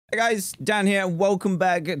Hey guys, Dan here. Welcome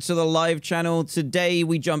back to the live channel. Today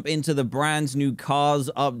we jump into the brand new Cars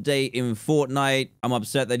update in Fortnite. I'm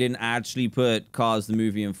upset they didn't actually put Cars the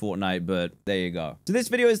movie in Fortnite, but there you go. So this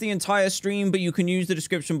video is the entire stream, but you can use the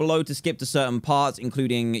description below to skip to certain parts,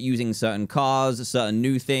 including using certain cars, certain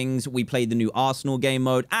new things. We played the new Arsenal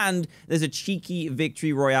Gamemode, and there's a cheeky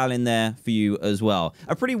victory royale in there for you as well.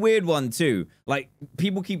 A pretty weird one too. Like,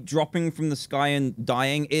 people keep dropping from the sky and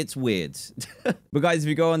dying. It's weird. But guys, if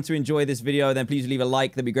you go on to enjoy this video, then please leave a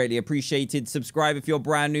like. That'd be greatly appreciated. Subscribe if you're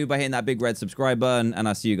brand new by hitting that big red subscribe button, and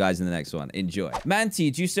I'll see you guys in the next one. Enjoy.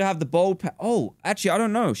 Manti, do you still have the bold patch? Oh, actually, I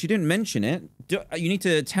don't know. She didn't mention it. You need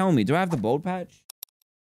to tell me. Do I have the bold patch?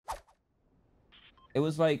 It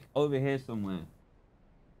was like over here somewhere.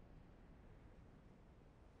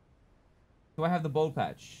 Do I have the bold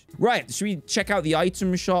patch? Right, should we check out the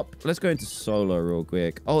item shop? Let's go into solo real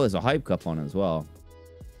quick. Oh, there's a hype cup on as well.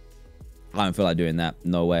 I don't feel like doing that.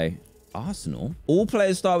 No way. Arsenal? All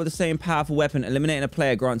players start with the same powerful weapon. Eliminating a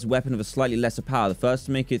player grants a weapon of a slightly lesser power. The first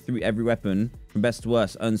to make it through every weapon, from best to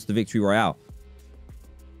worst, earns the victory royale.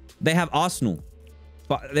 They have Arsenal,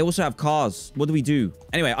 but they also have cars. What do we do?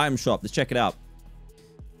 Anyway, item shop. Let's check it out.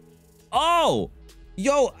 Oh!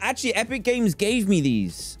 Yo, actually, Epic Games gave me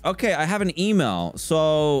these. Okay, I have an email.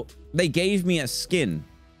 So they gave me a skin.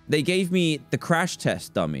 They gave me the crash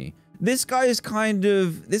test dummy. This guy is kind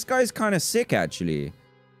of sick, actually.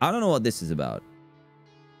 I don't know what this is about.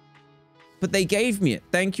 But they gave me it.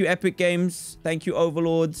 Thank you, Epic Games. Thank you,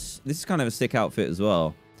 Overlords. This is kind of a sick outfit as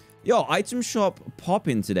well. Yo, item shop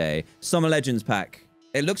popping today. Summer Legends pack.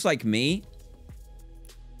 It looks like me.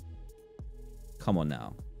 Come on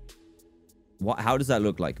now. What? How does that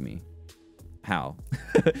look like me? How?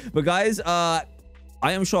 But guys,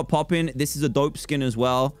 item shop popping. This is a dope skin as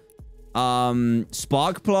well.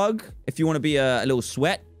 Spark plug. If you want to be a little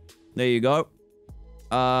sweat. There you go.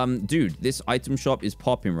 Dude, this item shop is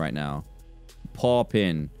popping right now.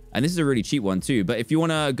 Popping. And this is a really cheap one too. But if you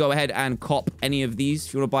want to go ahead and cop any of these,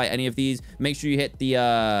 if you want to buy any of these, make sure you hit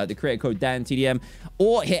the creator code DanTDM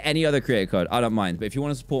or hit any other creator code. I don't mind. But if you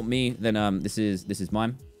want to support me, then this is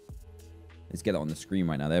mine. Let's get it on the screen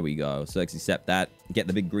right now. There we go. So let's accept that. Get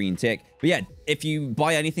the big green tick. But yeah, if you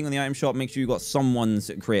buy anything on the item shop, make sure you got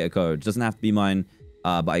someone's creator code. It doesn't have to be mine,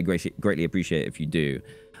 but I greatly appreciate it if you do.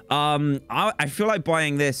 I feel like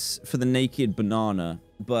buying this for the naked banana,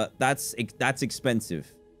 but that's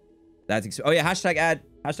expensive. Oh yeah, hashtag ad.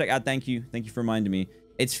 Hashtag ad. Thank you. Thank you for reminding me.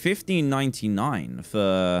 It's $15.99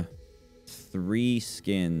 for 3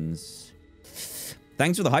 skins.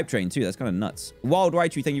 Thanks for the hype train, too. That's kind of nuts. Wild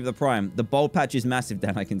Raichu, thank you for the prime. The bold patch is massive,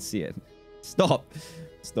 Dan. I can see it. Stop.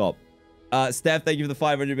 Stop. Steph, thank you for the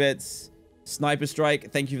 500 bits. Sniper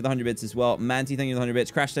Strike, thank you for the 100 bits as well. Manti, thank you for the 100 bits.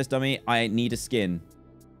 Crash Test Dummy, I need a skin.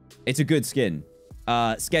 It's a good skin.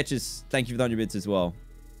 Sketches, thank you for the 100 bits as well.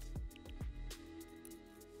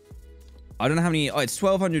 I don't know how many... Oh, it's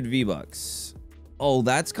 1,200 V-Bucks. Oh,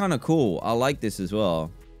 that's kind of cool. I like this as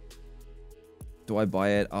well. Do I buy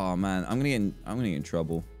it? Oh man, I'm gonna get in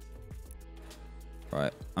trouble. All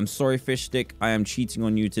right, I'm sorry, Fish Stick. I am cheating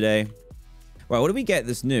on you today. Right, what do we get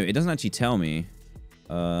this new? It doesn't actually tell me.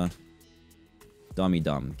 Dummy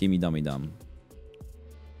dumb. Give me dummy dumb.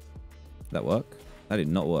 Did that work? That did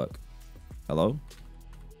not work. Hello?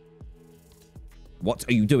 What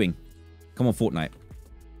are you doing? Come on, Fortnite.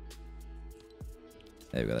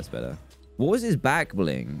 There we go. That's better. What was his back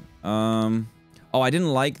bling? Oh, I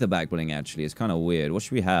didn't like the back bling, actually. It's kind of weird. What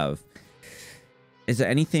should we have? Is there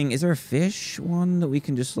anything... Is there a fish one that we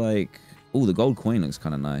can just, like... Oh, the gold coin looks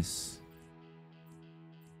kind of nice.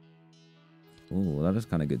 Oh, that is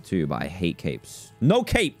kind of good, too. But I hate capes. No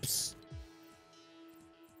capes!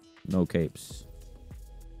 No capes.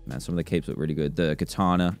 Man, some of the capes look really good. The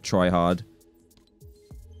katana, try hard.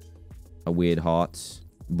 A weird heart.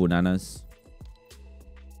 Bananas.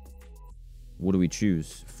 What do we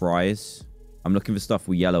choose? Fries. I'm looking for stuff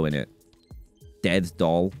with yellow in it. Dead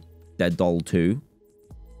Doll. Dead Doll 2.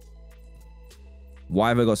 Why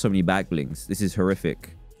have I got so many back blings? This is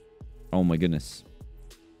horrific. Oh my goodness.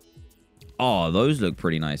 Oh, those look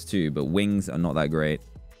pretty nice too, but wings are not that great.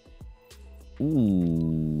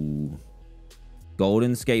 Ooh.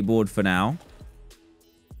 Golden skateboard for now.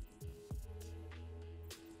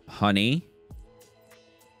 Honey.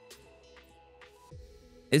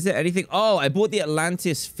 Is there anything? Oh, I bought the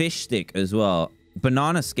Atlantis fish stick as well.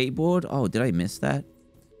 Banana skateboard. Oh, did I miss that?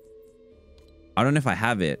 I don't know if I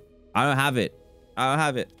have it. I don't have it. I don't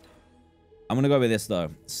have it. I'm going to go with this,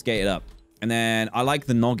 though. Skate it up. And then I like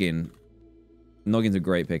the noggin. Noggin's a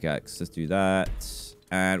great pickaxe. Let's do that.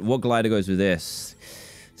 And what glider goes with this?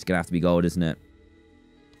 It's going to have to be gold, isn't it?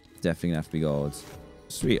 Definitely going to have to be gold.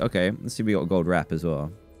 Sweet. Okay. Let's see if we got a gold wrap as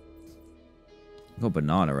well. Got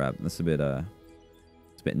banana wrap. That's a bit,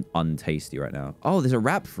 it's a bit untasty right now. Oh, there's a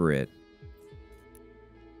wrap for it.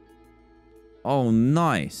 Oh,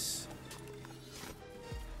 nice.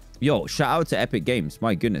 Yo, shout out to Epic Games.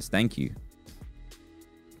 My goodness, thank you.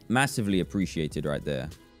 Massively appreciated right there.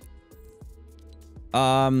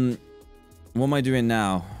 What am I doing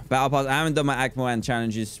now? Battle Pass. I haven't done my Akmoan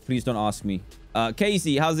challenges. Please don't ask me.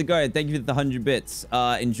 Casey, how's it going? Thank you for the 100 bits.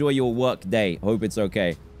 Enjoy your work day. Hope it's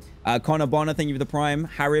okay. Connor Bonner, thank you for the Prime.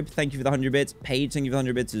 Harib, thank you for the 100 bits. Paige, thank you for the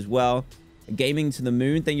 100 bits as well. Gaming to the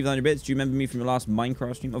Moon, thank you for the 100 bits. Do you remember me from your last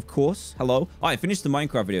Minecraft stream? Of course. Hello. Oh, I finished the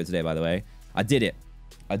Minecraft video today, by the way. I did it.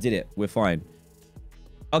 I did it. We're fine.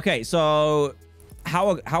 Okay, so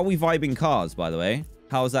how are we vibing cars, by the way?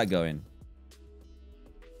 How is that going?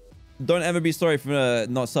 Don't ever be sorry for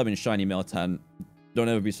not subbing Shiny Meltan. Don't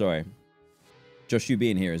ever be sorry. Just you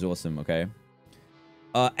being here is awesome, okay?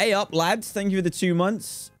 Hey up, lads. Thank you for the 2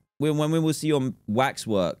 months. When we will see your wax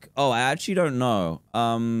work? Oh, I actually don't know.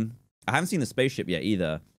 I haven't seen the spaceship yet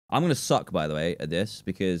either. I'm gonna suck, by the way, at this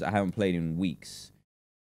because I haven't played in weeks.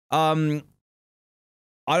 I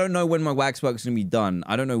don't know when my wax work is gonna be done.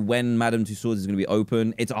 I don't know when Madame Tussauds is gonna be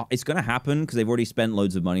open. It's gonna happen because they've already spent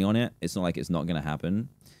loads of money on it. It's not like it's not gonna happen.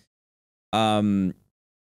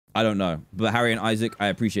 I don't know. But Harry and Isaac, I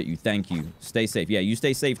appreciate you. Thank you. Stay safe. Yeah, you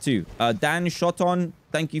stay safe too. Dan Shoton,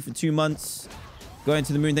 thank you for 2 months. Going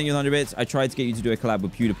to the Moon, thank you for 100 bits. I tried to get you to do a collab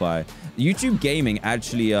with PewDiePie. YouTube Gaming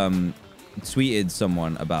actually tweeted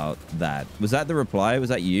someone about that. Was that the reply? Was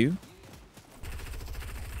that you?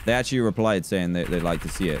 They actually replied saying they'd like to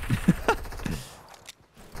see it.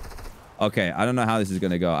 Okay, I don't know how this is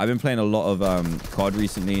going to go. I've been playing a lot of COD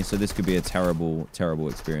recently, so this could be a terrible, terrible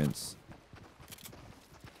experience.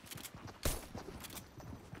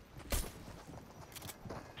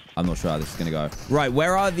 I'm not sure how this is going to go. Right,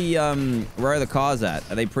 where are the cars at?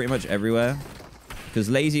 Are they pretty much everywhere? Because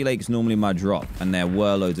Lazy Lake's normally my drop, and there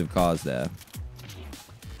were loads of cars there.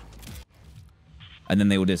 And then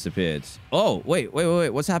they all disappeared. Oh, wait.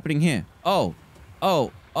 What's happening here? Oh,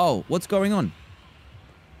 what's going on?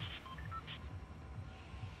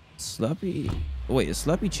 Slurpee? Wait, is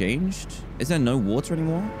Slurpee changed? Is there no water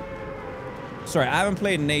anymore? Sorry, I haven't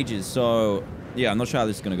played in ages, so yeah, I'm not sure how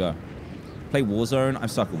this is going to go. Play Warzone? I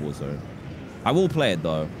suck at Warzone. I will play it,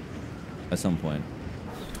 though, at some point.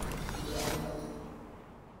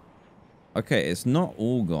 Okay, it's not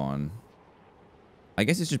all gone. I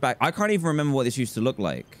guess it's just back. I can't even remember what this used to look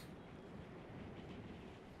like.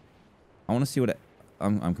 I want to see what it...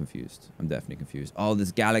 I'm confused. I'm definitely confused. Oh,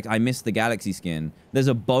 this Galaxy... I missed the Galaxy skin. There's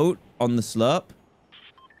a boat on the Slurp.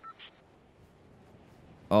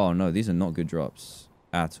 Oh, no. These are not good drops.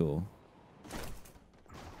 At all.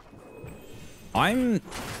 I'm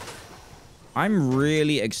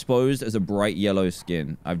really exposed as a bright yellow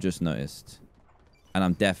skin. I've just noticed. And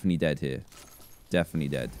I'm definitely dead here. Definitely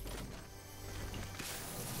dead.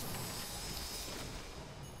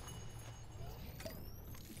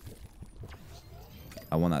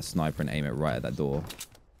 I want that sniper and aim it right at that door.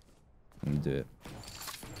 I'm gonna do it.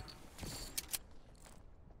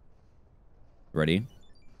 Ready?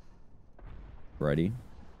 Ready?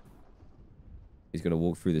 He's gonna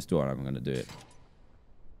walk through this door and I'm gonna do it.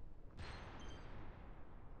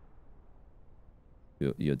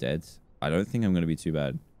 You're dead? I don't think I'm gonna be too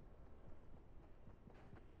bad.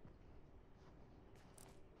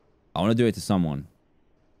 I want to do it to someone.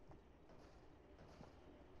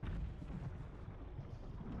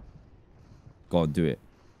 God, do it.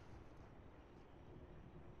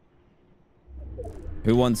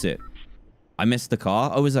 Who wants it? I missed the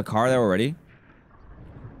car. Oh, is a car there already?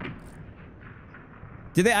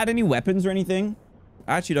 Did they add any weapons or anything?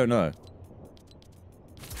 I actually don't know.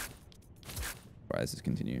 Right, let's just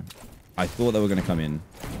continue. I thought they were going to come in.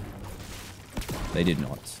 They did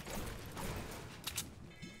not.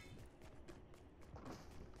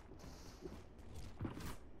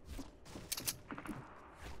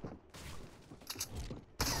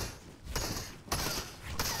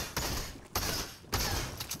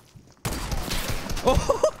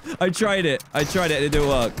 Oh, I tried it. I tried it. It didn't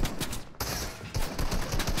work.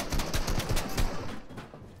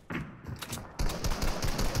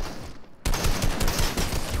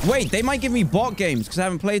 Wait, they might give me bot games because I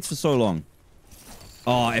haven't played for so long.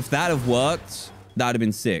 Oh, if that have worked, that would have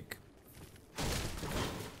been sick.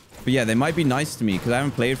 But yeah, they might be nice to me because I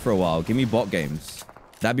haven't played for a while. Give me bot games.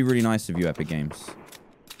 That'd be really nice of you, Epic Games.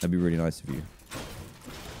 That'd be really nice of you.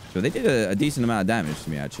 So they did a decent amount of damage to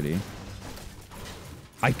me, actually.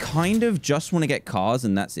 I kind of just want to get cars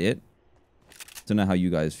and that's it. Don't know how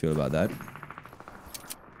you guys feel about that.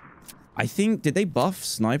 I think, did they buff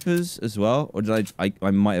snipers as well? Or did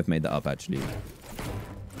I might have made that up, actually.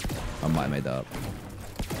 I might have made that up.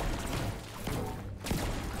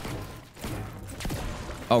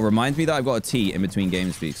 Oh, reminds me that I've got a T in between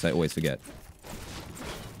game speaks. I always forget.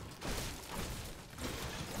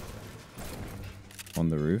 On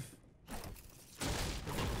the roof.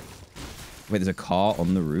 Wait, there's a car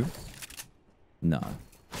on the roof? No.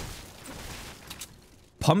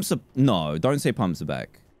 Pumps are... No, don't say pumps are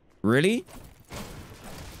back. Really?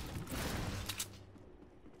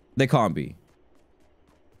 They can't be.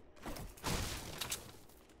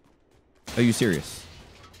 Are you serious?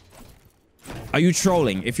 Are you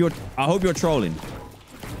trolling? If you're... I hope you're trolling.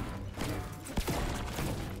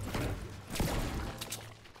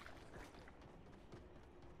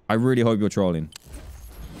 I really hope you're trolling.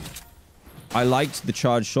 I liked the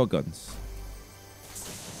charged shotguns.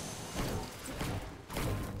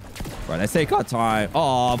 Right, let's take our time.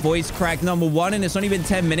 Oh, voice crack number 1 and it's only been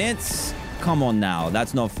 10 minutes? Come on now.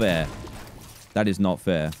 That's not fair. That is not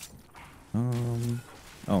fair.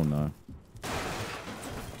 Oh no.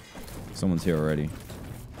 Someone's here already.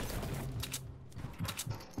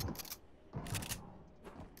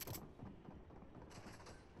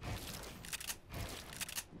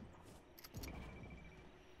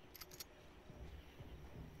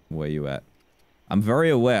 Where you at? I'm very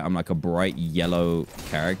aware I'm like a bright yellow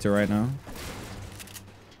character right now.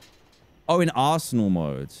 Oh, in Arsenal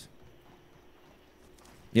mode.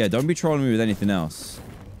 Yeah, don't be trolling me with anything else.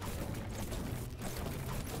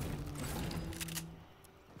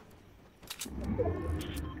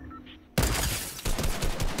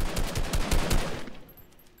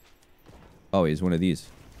 Oh, he's one of these.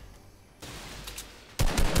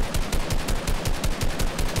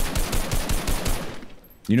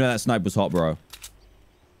 You know that snipe was hot, bro.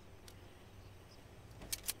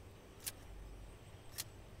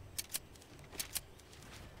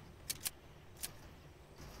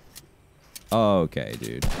 Okay,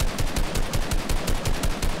 dude.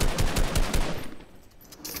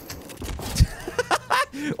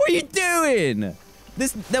 What are you doing?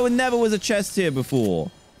 There never was a chest here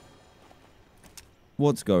before.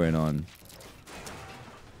 What's going on?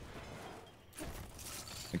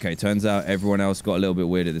 Okay, turns out everyone else got a little bit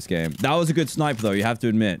weird at this game. That was a good snipe, though, you have to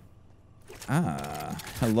admit. Ah,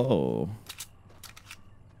 hello.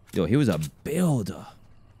 Yo, he was a builder.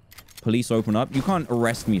 Police open up. You can't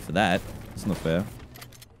arrest me for that. It's not fair.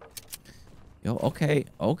 Yo, okay.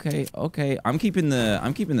 I'm keeping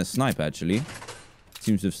the snipe, actually.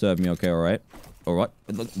 Seems to have served me okay, alright. Alright.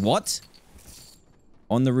 What?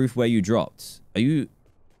 On the roof where you dropped. Are you...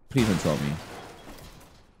 Please don't drop me.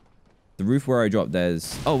 The roof where I dropped,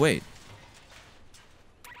 there's... Oh, wait.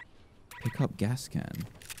 Pick up gas can.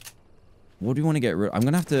 What do you want to get rid... I'm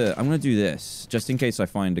going to do this. Just in case I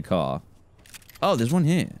find a car. Oh, there's one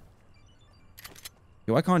here.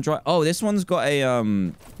 Yo, I can't drive... Oh, this one's got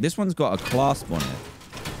a... This one's got a clasp on it.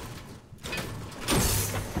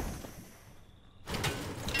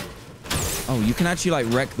 Oh, you can actually, like,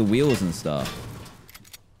 wreck the wheels and stuff.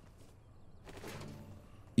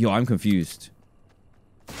 Yo, I'm confused.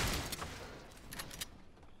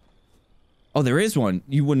 Oh, there is one.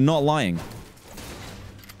 You were not lying.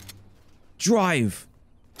 Drive.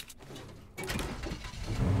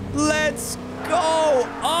 Let's go.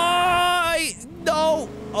 No.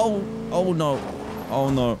 Oh, no. Oh,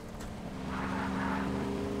 no.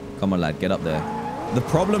 Come on, lad. Get up there. The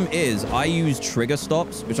problem is I use trigger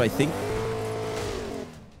stops, which I think...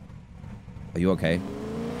 Are you okay?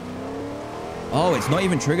 Oh, it's not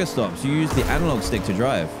even trigger stops. You use the analog stick to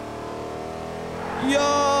drive. Yo!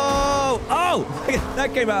 Oh!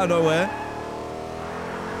 That came out of nowhere.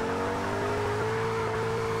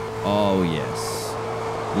 Oh, yes.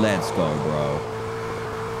 Let's go, bro.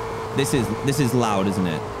 This is loud, isn't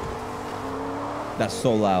it? That's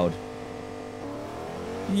so loud.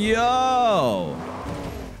 Yo!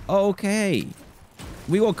 Okay.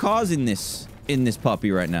 We got cars in this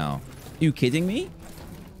puppy right now. You kidding me?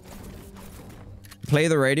 Play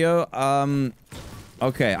the radio?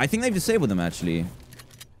 Okay. I think they've disabled them, actually.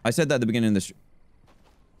 I said that at the beginning of the...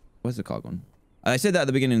 Where's the car gone? I said that at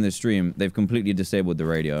the beginning of the stream. They've completely disabled the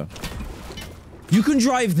radio. You can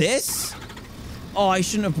drive this? Oh, I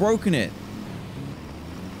shouldn't have broken it.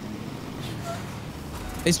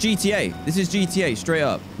 It's GTA. This is GTA, straight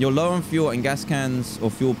up. You're low on fuel and gas cans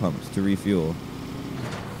or fuel pumps to refuel.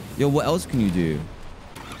 Yo, what else can you do?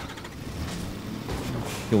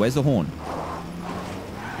 Yo, where's the horn?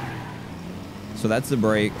 So that's the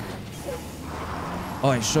brake.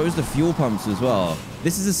 Oh, it shows the fuel pumps as well.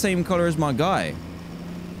 This is the same color as my guy.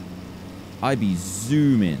 I be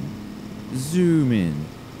zooming. Zoom in.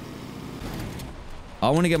 I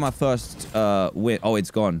want to get my first win. Oh,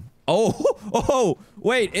 it's gone. Oh,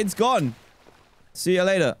 wait, it's gone. See you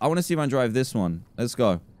later. I want to see if I can drive this one. Let's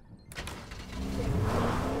go.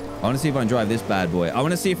 I want to see if I can drive this bad boy. I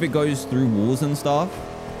want to see if it goes through walls and stuff.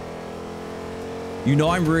 You know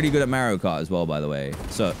I'm really good at Mario Kart as well, by the way.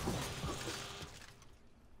 So...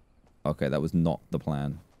 Okay, that was not the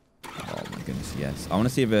plan. Oh my goodness, yes. I want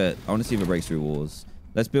to see if it breaks through walls.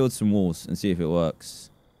 Let's build some walls and see if it works.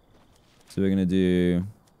 So we're going to do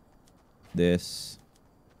this.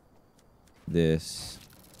 This.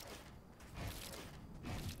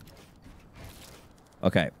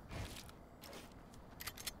 Okay.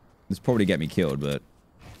 This probably get me killed, but...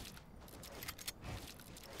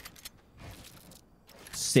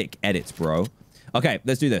 Sick edits, bro. Okay,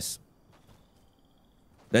 let's do this.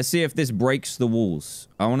 Let's see if this breaks the walls.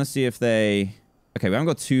 I want to see if they... Okay, we haven't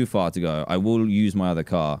got too far to go. I will use my other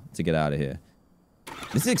car to get out of here.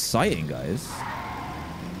 This is exciting, guys.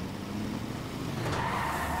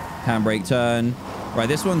 Handbrake turn. Right,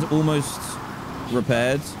 this one's almost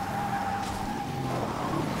repaired.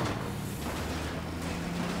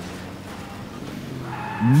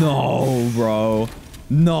 No, bro.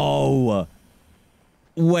 No.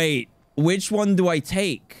 Wait, which one do I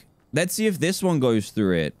take? Let's see if this one goes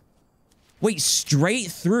through it. Wait,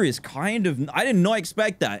 straight through is kind of... I did not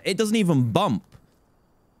expect that. It doesn't even bump.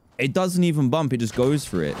 It doesn't even bump. It just goes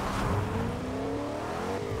for it.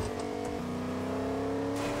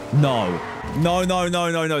 No. No, no,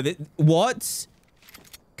 no, no, no. What?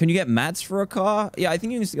 Can you get mats for a car? Yeah, I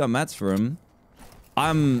think you can still get mats for them.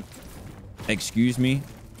 Excuse me.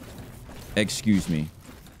 Excuse me.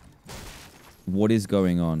 What is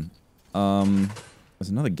going on? There's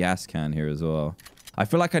another gas can here as well. I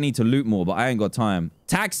feel like I need to loot more, but I ain't got time.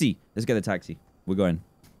 Taxi! Let's get a taxi. We're going.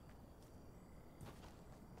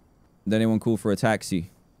 Did anyone call for a taxi?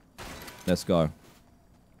 Let's go.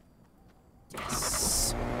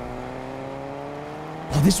 Yes.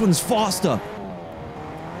 Oh, this one's faster.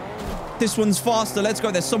 This one's faster. Let's go.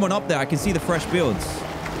 There's someone up there. I can see the fresh builds.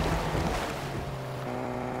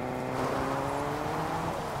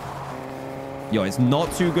 Yo, it's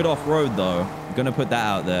not too good off-road, though. I'm gonna put that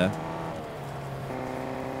out there.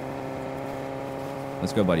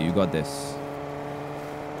 Let's go, buddy. You got this.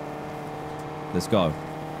 Let's go.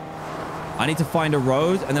 I need to find a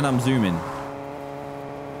road, and then I'm zooming.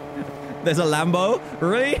 There's a Lambo?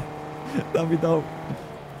 Really? That'd be dope.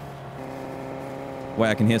 Wait,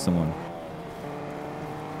 I can hear someone.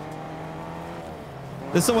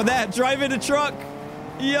 There's someone there. Driving a truck.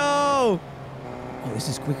 Yo! Oh, this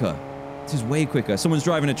is quicker. This is way quicker. Someone's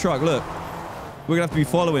driving a truck. Look. We're gonna have to be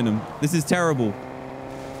following them. This is terrible.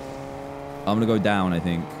 I'm gonna go down, I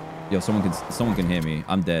think. Yo, someone can hear me.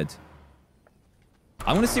 I'm dead.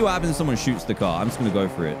 I'm gonna see what happens if someone shoots the car. I'm just gonna go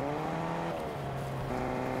for it.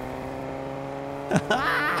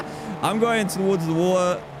 I'm going towards the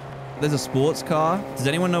water. There's a sports car. Does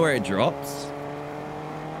anyone know where it drops?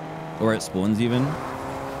 Or where it spawns even?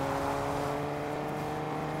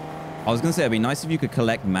 I was gonna say it'd be nice if you could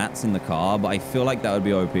collect mats in the car, but I feel like that would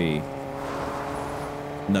be OP.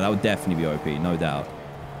 No, that would definitely be OP, no doubt.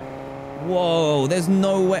 Whoa, there's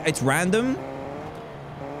no way. It's random?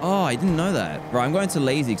 Oh, I didn't know that. Right, I'm going to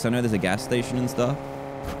Lazy because I know there's a gas station and stuff.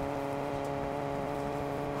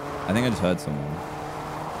 I think I just heard someone.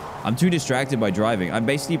 I'm too distracted by driving. I'm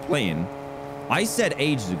basically playing. I said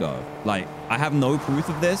ages ago, like, I have no proof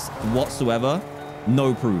of this whatsoever.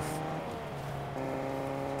 No proof.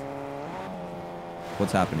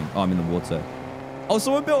 What's happening? Oh, I'm in the water. Oh,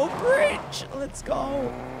 someone built a bridge. Let's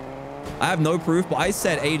go. I have no proof, but I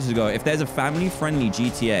said ages ago, if there's a family-friendly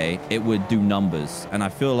GTA, it would do numbers. And I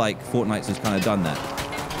feel like Fortnite's just kind of done that.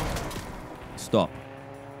 Stop.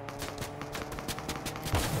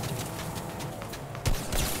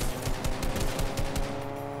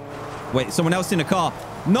 Wait, someone else in a car.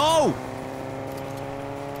 No!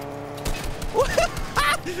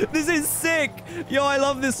 This is sick. Yo, I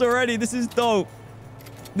love this already. This is dope.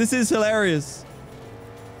 This is hilarious.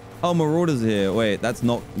 Oh, Marauders are here. Wait, that's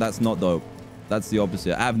not dope. That's the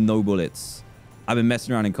opposite. I have no bullets. I've been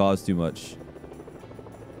messing around in cars too much.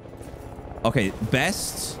 Okay,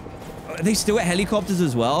 best. Are they still at helicopters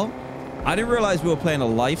as well? I didn't realize we were playing a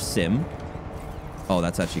life sim. Oh,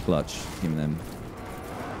 that's actually clutch. Give me them.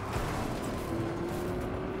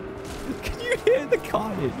 Can you hear the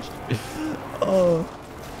carnage? Oh.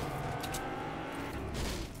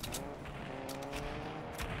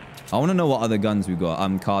 I want to know what other guns we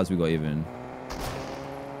got. Cars we got even.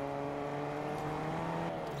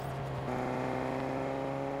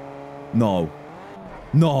 No.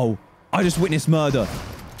 No. I just witnessed murder.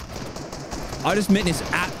 I just witnessed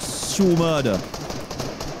actual murder.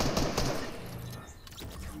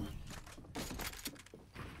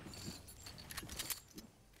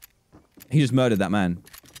 He just murdered that man.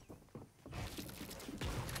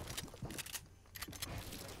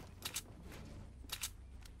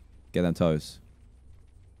 Get them toes.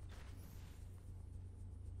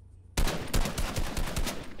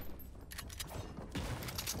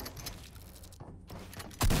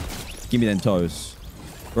 Give me them toes.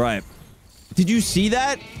 Right. Did you see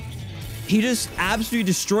that? He just absolutely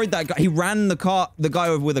destroyed that guy. He ran the guy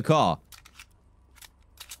over with a car.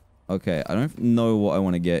 Okay, I don't know what I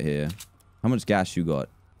want to get here. How much gas you got?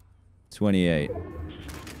 28.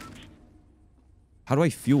 How do I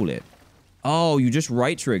fuel it? Oh, you just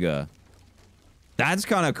right trigger. That's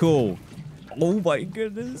kind of cool. Oh my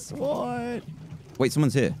goodness, what? Wait,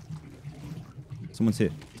 someone's here. Someone's here.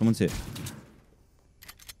 Someone's here.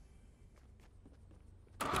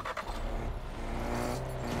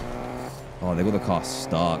 Oh, they got the car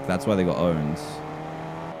stuck. That's why they got owned.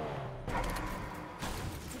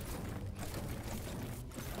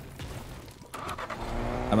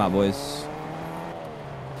 I'm out, boys.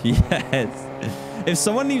 Yes. If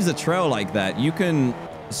someone leaves a trail like that, you can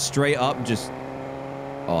straight up just...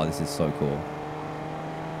 Oh, this is so cool.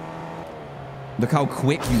 Look how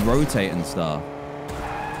quick you rotate and stuff.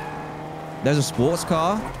 There's a sports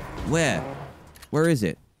car? Where? Where is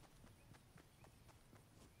it?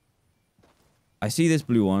 I see this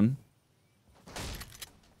blue one.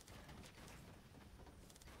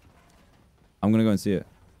 I'm gonna go and see it.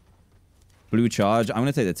 Blue charge. I'm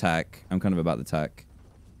gonna take the tack. I'm kind of about the tack.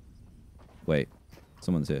 Wait.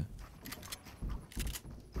 Someone's here.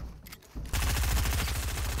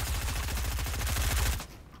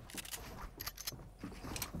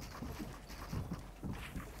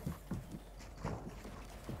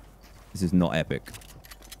 This is not epic.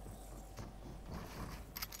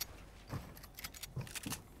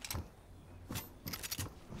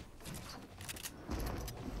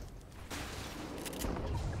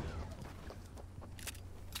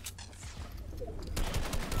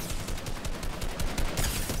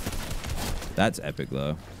 That's epic,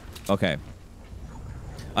 though. Okay.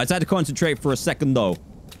 I just had to concentrate for a second, though.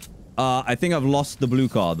 I think I've lost the blue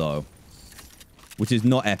car, though. Which is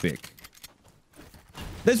not epic.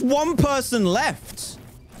 There's one person left.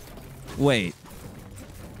 Wait.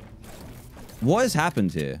 What has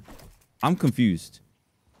happened here? I'm confused.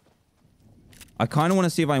 I kind of want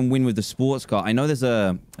to see if I can win with the sports car. I know there's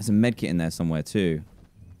a medkit in there somewhere, too.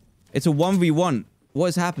 It's a 1v1. What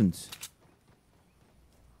has happened?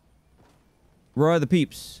 Where are the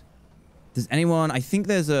peeps? Does anyone... I think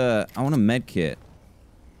there's a... I want a med kit.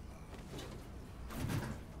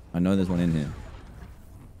 I know there's one in here.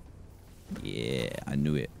 Yeah, I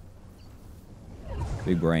knew it.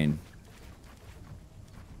 Big brain.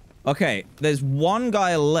 Okay, there's one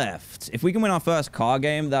guy left. If we can win our first car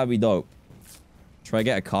game, that'd be dope. Try to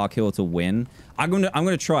get a car kill to win. I'm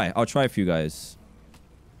gonna try. I'll try a few guys.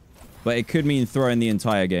 But it could mean throwing the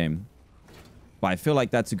entire game. But I feel like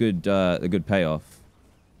that's a good payoff.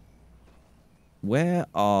 Where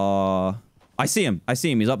are... I see him. I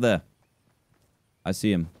see him. He's up there. I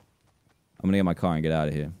see him. I'm gonna get my car and get out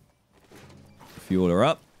of here. Fuel her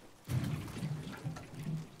up.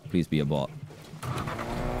 Please be a bot.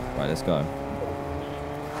 Right, let's go.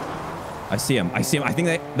 I see him. I see him. I think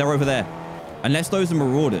they're over there. Unless those are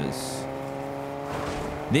marauders.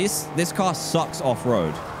 This car sucks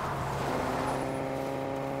off-road.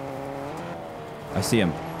 I see him.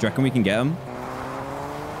 Do you reckon we can get him?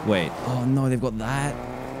 Wait. Oh, no, they've got that.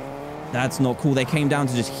 That's not cool. They came down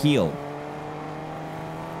to just heal.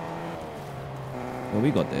 Well,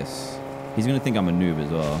 we got this. He's going to think I'm a noob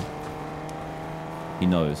as well. He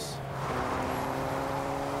knows.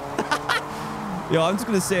 Yo, I'm just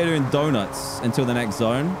going to sit here doing donuts until the next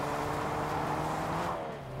zone.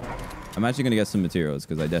 I'm actually going to get some materials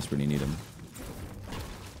because I desperately need them.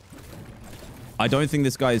 I don't think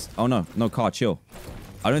this guy's... Oh, no. No, car, chill.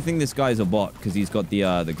 I don't think this guy's a bot because he's got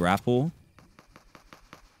the grapple.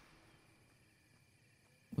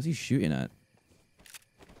 What's he shooting at?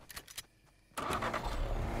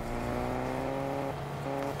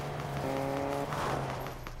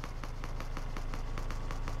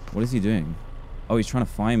 What is he doing? Oh, he's trying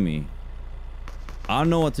to find me. I don't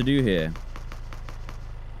know what to do here.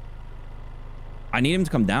 I need him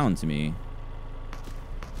to come down to me.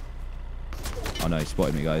 Oh no, he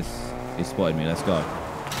spotted me, guys. He spotted me. Let's go.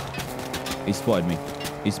 He spotted me.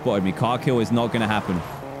 He spotted me. Car kill is not going to happen.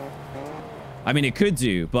 I mean, it could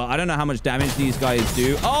do, but I don't know how much damage these guys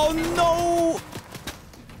do. Oh, no!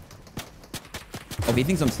 Oh, he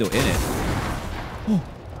thinks I'm still in it. Oh,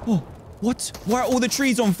 oh, what? Why are all the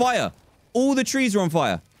trees on fire? All the trees are on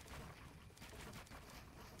fire.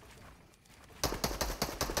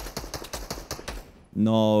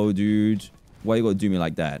 No, dude. Why you gotta do me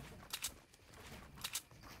like that?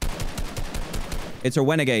 It's a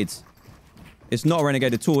renegade. It's not a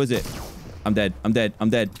renegade at all, is it? I'm dead. I'm dead. I'm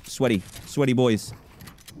dead. Sweaty. Sweaty boys.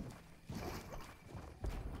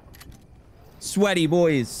 Sweaty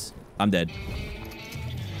boys. I'm dead.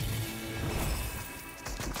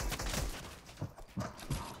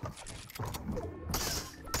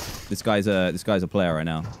 This guy's a player right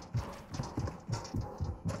now.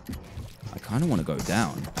 I kind of want to go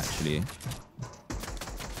down, actually.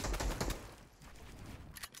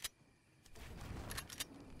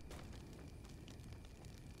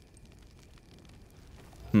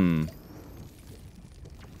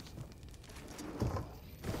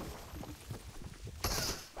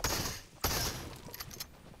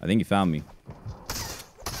 I think he found me.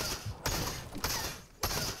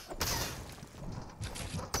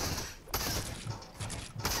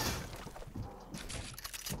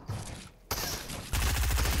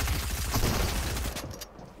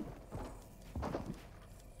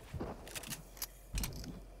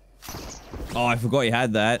 Oh, I forgot he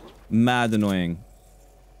had that. Mad annoying.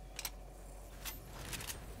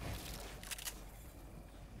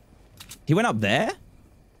 He went up there?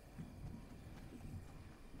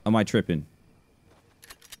 Am I tripping?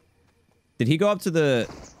 Did he go up to the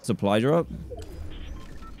supply drop?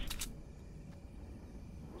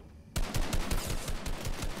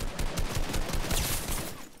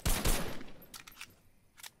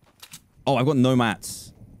 Oh, I've got no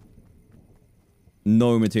mats.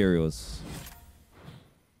 No materials.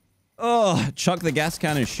 Oh, chuck the gas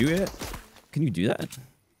can and shoot it? Can you do that?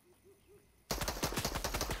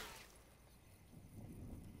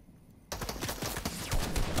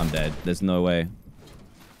 I'm dead. There's no way.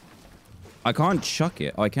 I can't chuck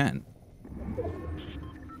it. Oh, I can.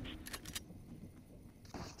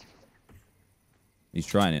 He's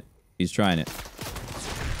trying it. He's trying it.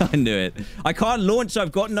 I knew it. I can't launch.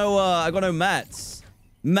 I've got no mats.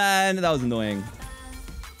 Man, that was annoying.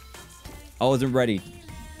 I wasn't ready.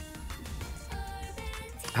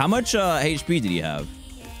 How much HP did he have?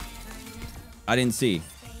 I didn't see.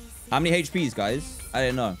 How many HPs, guys? I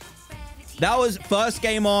didn't know. That was first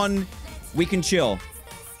game on. We can chill.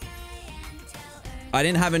 I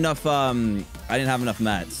didn't have enough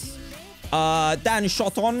mats. Dan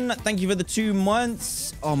shot on. Thank you for the 2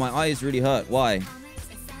 months. Oh, my eyes really hurt. Why?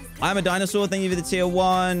 I'm a dinosaur. Thank you for the tier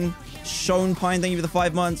 1. Shone Pine, thank you for the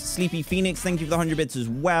 5 months. Sleepy Phoenix, thank you for the 100 bits as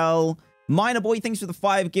well. Minor Boy, thanks for the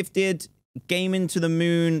 5 gifted. Game into the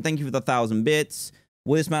Moon, thank you for the 1,000 bits.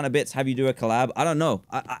 Will this amount of bits have you do a collab? I don't know.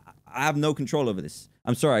 I have no control over this.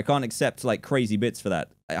 I'm sorry, I can't accept like crazy bits for that.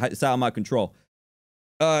 It's out of my control.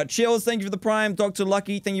 Chills, thank you for the Prime. Dr.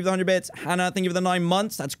 Lucky, thank you for the 100 bits. Hannah, thank you for the 9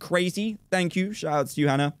 months. That's crazy. Thank you. Shout outs to you,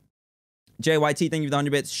 Hannah. JYT, thank you for the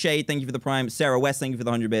 100 bits. Shade, thank you for the Prime. Sarah West, thank you for the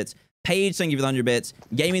 100 bits. Paige, thank you for the 100 bits.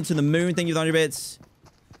 Game into the Moon, thank you for the 100 bits.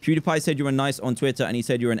 PewDiePie said you were nice on Twitter, and he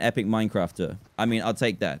said you're an epic Minecrafter. I mean, I'll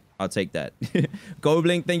take that. I'll take that.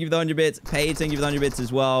 Goblink, thank you for the 100 bits. Paige, thank you for the 100 bits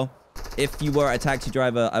as well. If you were a taxi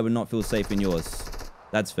driver, I would not feel safe in yours.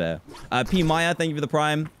 That's fair. P. Maya, thank you for the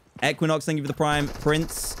Prime. Equinox, thank you for the Prime.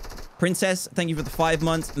 Princess, thank you for the 5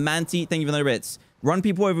 months. Manti, thank you for the 100 bits. Run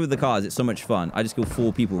people over with the cars. It's so much fun. I just killed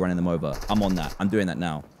 4 people running them over. I'm on that. I'm doing that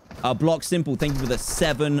now. Block Simple, thank you for the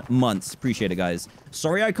 7 months. Appreciate it, guys.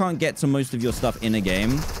 Sorry I can't get to most of your stuff in a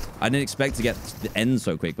game. I didn't expect to get to the end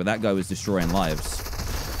so quick, but that guy was destroying lives.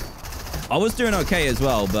 I was doing okay as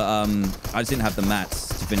well, but I just didn't have the mats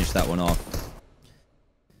to finish that one off.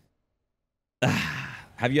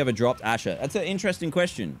 Have you ever dropped Asher? That's an interesting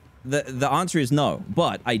question. The answer is no,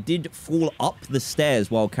 but I did fall up the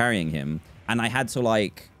stairs while carrying him, and I had to,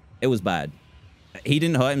 like, it was bad. He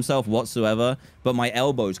didn't hurt himself whatsoever, but my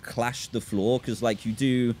elbows clashed the floor because, like, you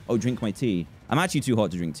do... Oh, drink my tea. I'm actually too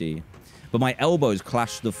hot to drink tea. But my elbows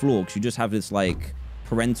clashed the floor because you just have this, like,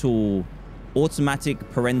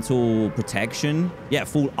 automatic parental protection. Yeah,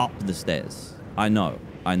 fall up the stairs. I know.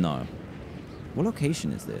 I know. What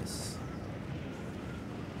location is this?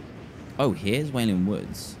 Oh, here's Wailing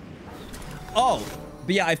Woods. Oh,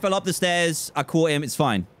 but yeah, I fell up the stairs. I caught him. It's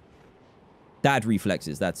fine. Dad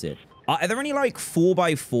reflexes. That's it. Are there any, like,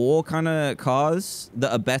 4x4 kind of cars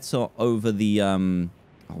that are better over the,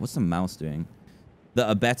 Oh, what's the mouse doing? That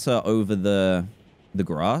are better over the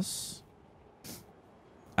grass?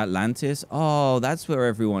 Atlantis? Oh, that's where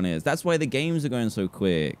everyone is. That's why the games are going so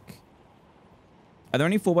quick. Are there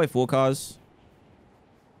any 4x4 cars?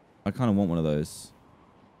 I kind of want one of those.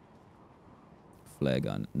 Flare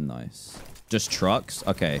gun. Nice. Just trucks?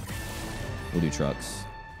 Okay. We'll do trucks.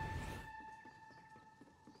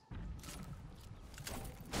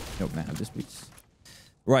 Yo, can I have this, please?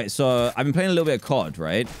 Right, so I've been playing a little bit of COD,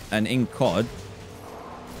 right? And in COD...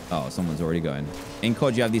 Oh, someone's already going. In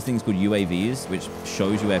COD, you have these things called UAVs, which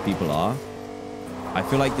shows you where people are. I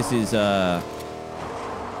feel like this is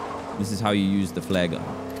how you use the flare gun.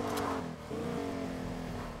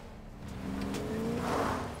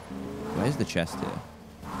 Where's the chest here?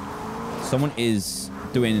 Someone is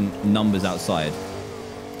doing numbers outside.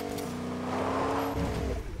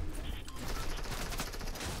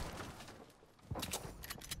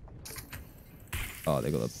 Oh,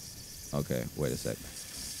 they got the... Okay, wait a sec.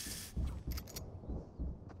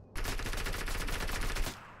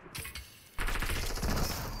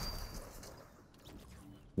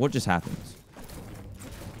 What just happened?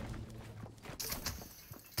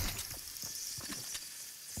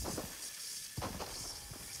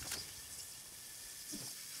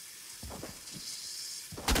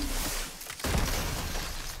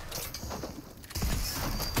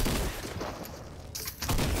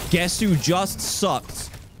 Guess who just sucked?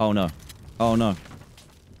 Oh, no. Oh, no.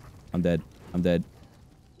 I'm dead. I'm dead.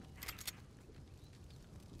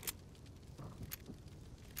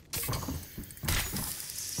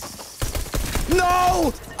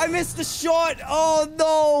 No! I missed the shot! Oh,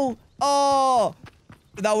 no! Oh!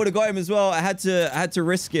 That would have got him as well. I had to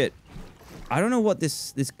risk it. I don't know what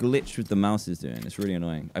this glitch with the mouse is doing. It's really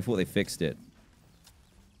annoying. I thought they fixed it.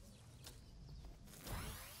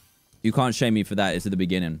 You can't shame me for that. It's at the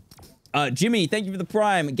beginning. Jimmy, thank you for the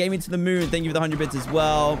prime. Gaming to the moon. Thank you for the 100 bits as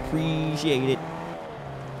well. Appreciate it.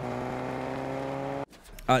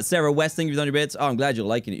 Sarah West, thank you for the 100 bits. Oh, I'm glad you're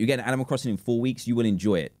liking it. You're getting Animal Crossing in 4 weeks. You will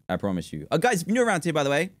enjoy it. I promise you. Guys, if you're new around here, by the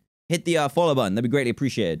way, hit the follow button. That'd be greatly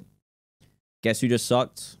appreciated. Guess who just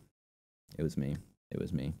sucked? It was me. It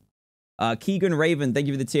was me. Keegan Raven, thank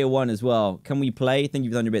you for the tier 1 as well. Can we play? Thank you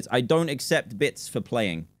for the 100 bits. I don't accept bits for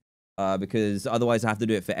playing. Because otherwise I have to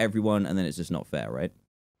do it for everyone, and then it's just not fair, right?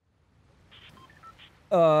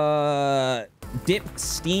 Dipped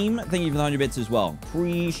Steam, thank you for the 100 bits as well.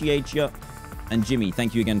 Appreciate you. And Jimmy,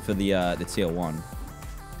 thank you again for the tier 1.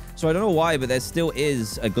 So I don't know why, but there still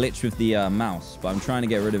is a glitch with the mouse, but I'm trying to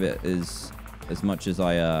get rid of it as much as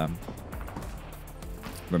I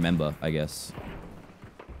remember, I guess.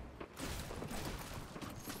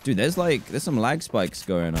 Dude, there's some lag spikes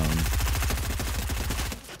going on.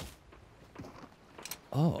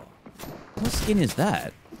 Oh, what skin is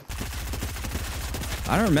that?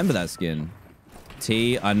 I don't remember that skin.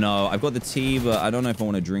 Tea, I know. I've got the tea, but I don't know if I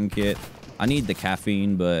want to drink it. I need the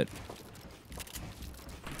caffeine, but...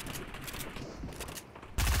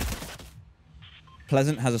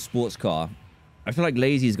 Pleasant has a sports car. I feel like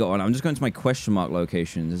Lazy's got one. I'm just going to my question mark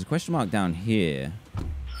location. There's a question mark down here.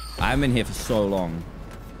 I haven't been here for so long.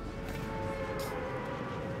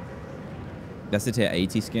 That's the tier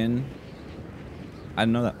 80 skin. I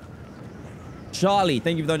didn't know that. Charlie,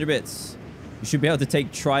 thank you for the 100 bits. You should be able to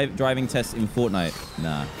take driving tests in Fortnite.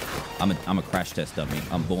 Nah, I'm a crash test dummy.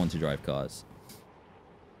 I'm born to drive cars.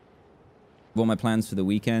 What are my plans for the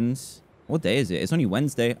weekend? What day is it? It's only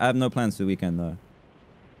Wednesday. I have no plans for the weekend, though.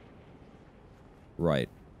 Right.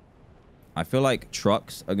 I feel like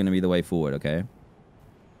trucks are going to be the way forward, okay?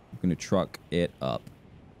 I'm going to truck it up.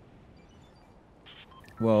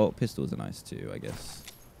 Well, pistols are nice, too, I guess.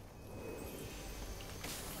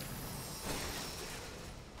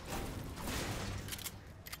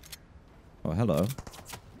 Oh, hello.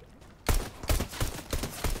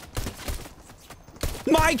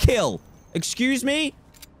 My kill! Excuse me?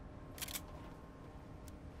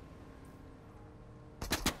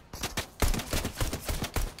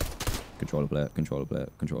 Controller player, controller player,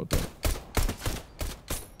 controller player.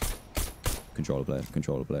 Controller player,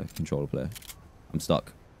 controller player, controller player. I'm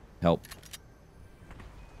stuck. Help.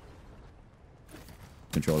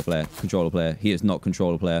 Controller player, controller player. He is not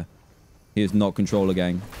controller player. He is not controller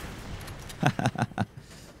gang.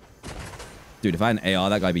 Dude, if I had an AR,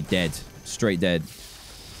 that guy'd be dead. Straight dead.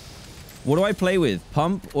 What do I play with?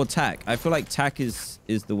 Pump or tac? I feel like tac is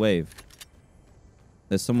the wave.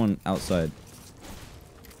 There's someone outside.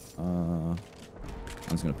 I'm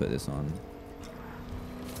just gonna put this on.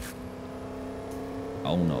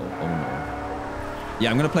 Oh no, oh no. Yeah,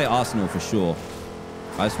 I'm gonna play Arsenal for sure.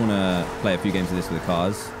 I just wanna play a few games of this with the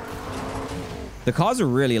cars. The cars are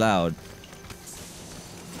really loud.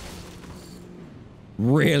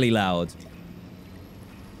 Really loud.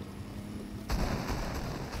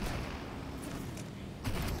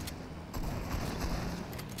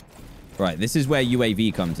 Right, this is where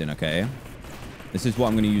UAV comes in, okay? This is what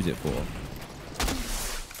I'm going to use it for.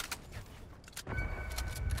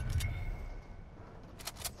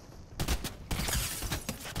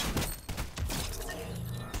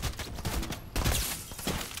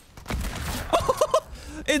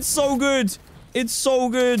 It's so good. It's so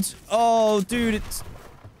good. Oh, dude. It's...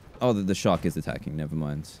 Oh, the shark is attacking. Never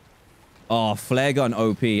mind. Oh, flare gun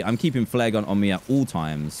OP. I'm keeping flare gun on me at all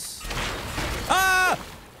times. Ah!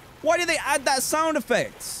 Why did they add that sound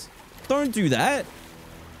effect? Don't do that.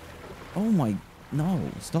 Oh my... No,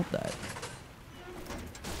 stop that.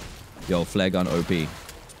 Yo, flare gun OP.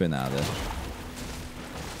 Spin that out of there.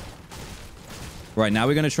 Right, now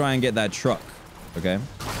we're going to try and get that truck. Okay?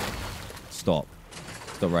 Stop.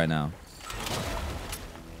 Stop right now.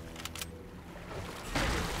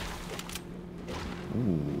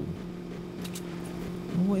 Ooh.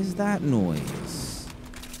 What is that noise?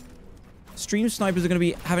 Stream snipers are going to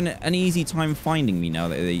be having an easy time finding me now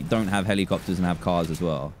that they don't have helicopters and have cars as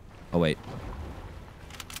well. Oh, wait.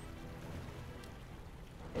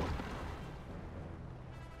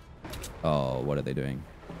 Oh, what are they doing?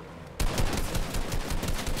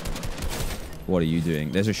 What are you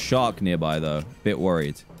doing? There's a shark nearby, though. Bit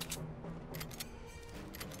worried.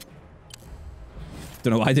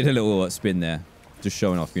 Don't know why I did a little spin there. Just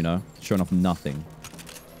showing off, you know? Showing off nothing.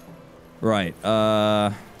 Right.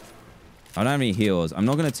 I don't have any heals. I'm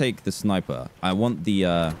not going to take the sniper. I want the...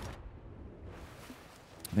 I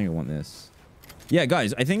think I want this. Yeah,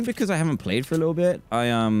 guys. I think because I haven't played for a little bit, I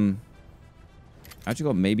actually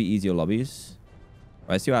got maybe easier lobbies.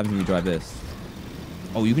 Right, let's see what happens when we drive this.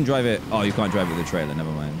 Oh, you can drive it. Oh, you can't drive it with the trailer.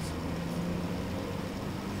 Never mind.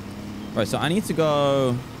 Right, so I need to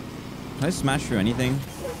go... Can I smash through anything?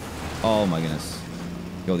 Oh, my goodness.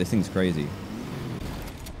 Yo, this thing's crazy.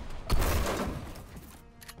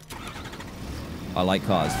 I like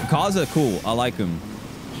cars. Cars are cool. I like them.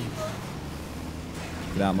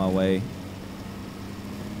 Get out of my way.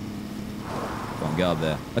 Go on, get up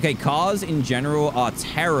there. Okay, cars in general are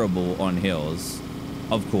terrible on hills,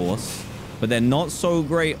 of course. But they're not so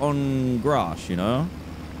great on grass, you know?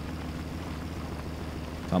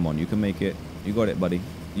 Come on, you can make it. You got it, buddy.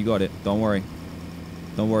 You got it. Don't worry.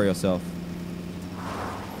 Don't worry yourself.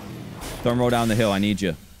 Don't roll down the hill. I need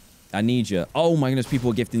you. I need you. Oh my goodness, people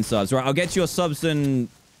are gifting subs. Right, I'll get your subs and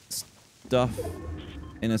stuff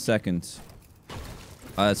in a second.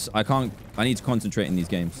 I need to concentrate in these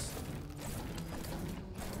games.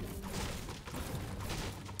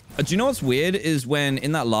 Do you know what's weird is when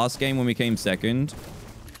in that last game when we came second,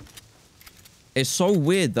 it's so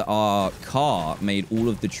weird that our car made all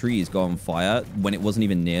of the trees go on fire when it wasn't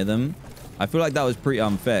even near them. I feel like that was pretty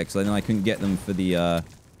unfair because then I couldn't get them for the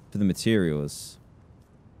materials.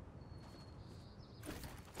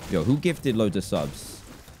 Yo, who gifted loads of subs?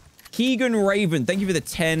 Keegan Raven, thank you for the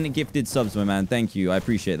 10 gifted subs, my man. Thank you. I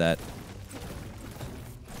appreciate that.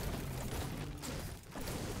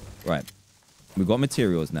 Right. We've got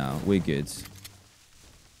materials now. We're good.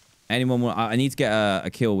 Anyone want... I need to get a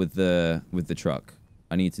kill with the truck.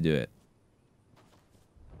 I need to do it.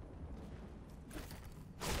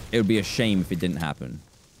 It would be a shame if it didn't happen.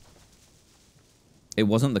 It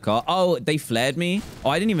wasn't the car. Oh, they flared me? Oh,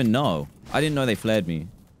 I didn't even know. I didn't know they flared me.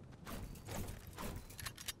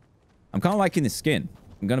 I'm kind of liking this skin.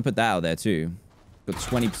 I'm going to put that out there too. Got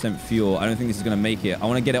 20% fuel. I don't think this is going to make it. I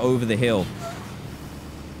want to get it over the hill.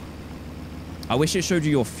 I wish it showed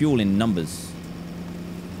you your fuel in numbers.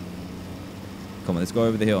 Come on, let's go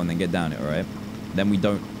over the hill and then get down it, all right? Then we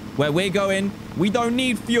don't... Where we're going, we don't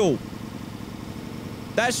need fuel.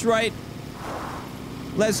 That's right.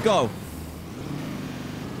 Let's go.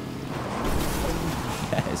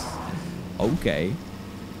 Yes. Okay.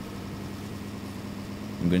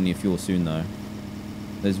 I'm going to need fuel soon, though.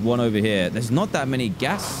 There's one over here. There's not that many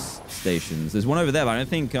gas stations. There's one over there, but I don't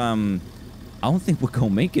think we're going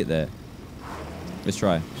to make it there. Let's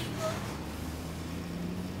try.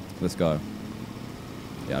 Let's go.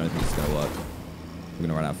 Yeah, I don't think it's going to work. We're going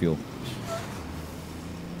to run out of fuel.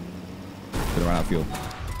 We're going to run out of fuel.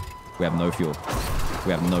 We have no fuel.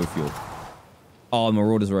 We have no fuel. Oh,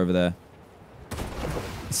 Marauders are over there.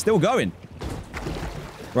 It's still going.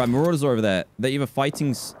 Right, Marauders are over there. They're either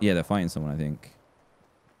fighting... Yeah, they're fighting someone, I think.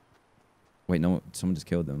 Wait, no. Someone just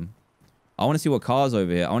killed them. I want to see what car's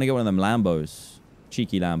over here. I want to get one of them Lambos.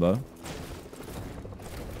 Cheeky Lambo.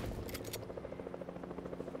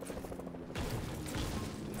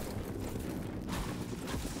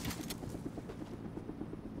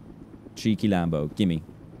 Cheeky Lambo. Gimme.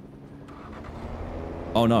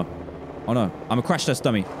 Oh, no. Oh, no. I'm a crash test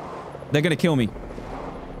dummy. They're going to kill me.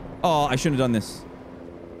 Oh, I shouldn't have done this.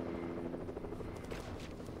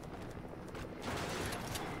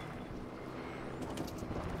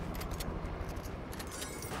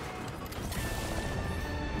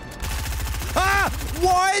 Ah!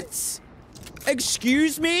 What?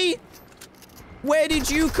 Excuse me? Where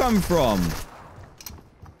did you come from?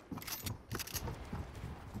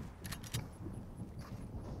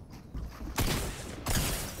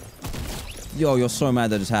 Yo, you're so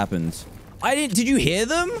mad that just happened. Did you hear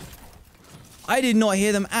them? I did not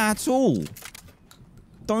hear them at all.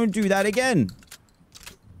 Don't do that again.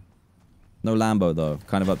 No Lambo, though.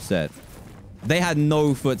 Kind of upset. They had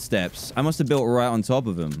no footsteps. I must have built right on top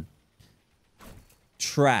of them.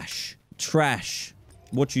 Trash. Trash.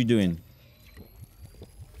 What you doing?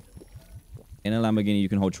 In a Lamborghini, you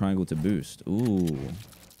can hold triangle to boost. Ooh.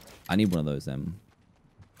 I need one of those, then.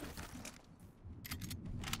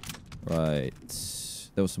 Right.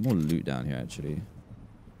 There was some more loot down here, actually.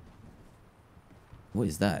 What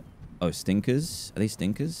is that? Oh, stinkers? Are they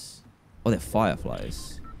stinkers? Oh, they're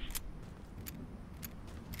fireflies.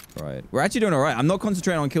 Right. We're actually doing all right. I'm not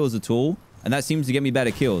concentrating on kills at all. And that seems to get me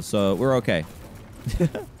better kills. So we're okay.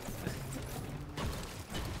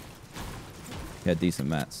 Yeah, decent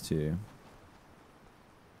mats too.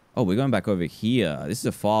 Oh, we're going back over here. This is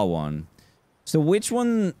a far one. So which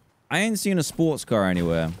one? I ain't seen a sports car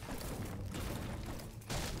anywhere.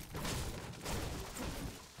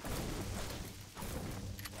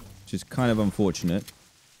 Which is kind of unfortunate.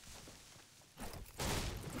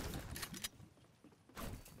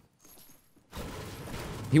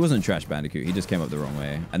 He wasn't Trash Bandicoot. He just came up the wrong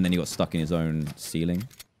way. And then he got stuck in his own ceiling.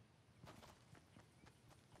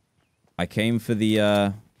 I came for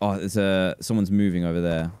the... Oh, there's someone's moving over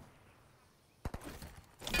there.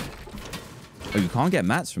 Oh, you can't get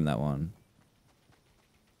mats from that one.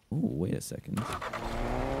 Oh, wait a second.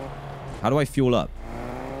 How do I fuel up?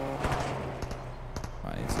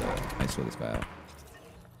 Right, I saw this guy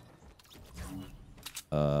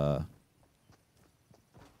out.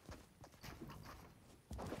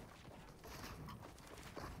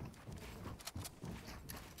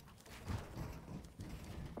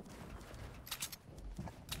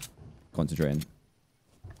 Concentrating.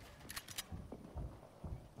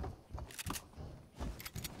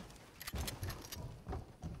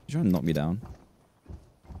 You're trying to knock me down.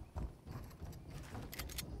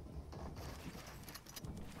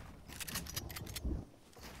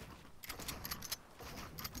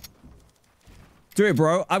 Do it,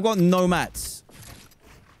 bro. I've got no mats.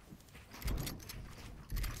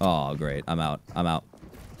 Oh, great. I'm out. I'm out.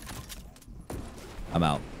 I'm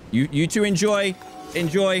out. You two enjoy.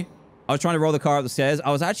 Enjoy. I was trying to roll the car up the stairs.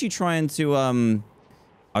 I was actually trying to, I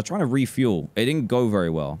was trying to refuel. It didn't go very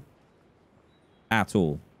well. At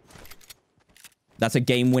all. That's a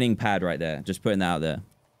game-winning pad right there. Just putting that out there.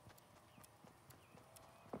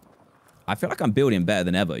 I feel like I'm building better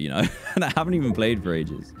than ever, you know? And I haven't even played for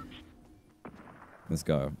ages. Let's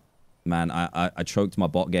go. Man, I choked my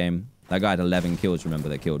bot game. That guy had 11 kills, remember,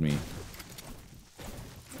 that killed me.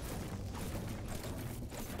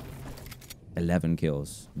 11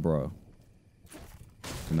 kills. Bro.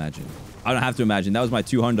 Imagine. I don't have to imagine. That was my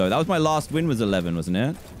 200. That was my last win was 11, wasn't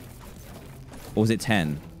it? Or was it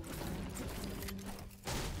 10?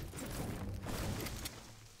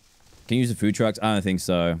 Can you use the food trucks? I don't think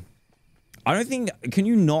so. I don't think... Can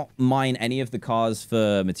you not mine any of the cars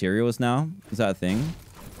for materials now? Is that a thing?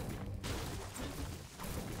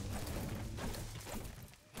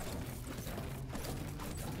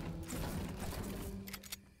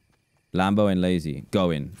 Lambo and lazy.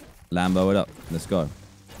 Go in. Lambo it up. Let's go.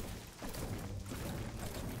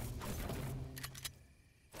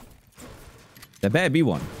 There better be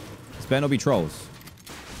one. This better not be trolls.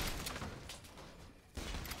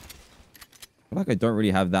 I feel like I don't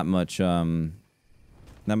really have that much, that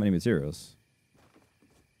many materials.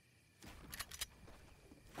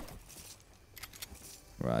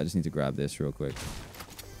 Right, I just need to grab this real quick.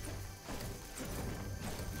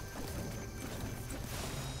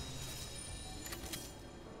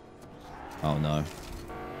 Oh, no.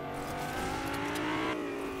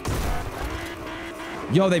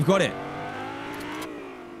 Yo, they've got it.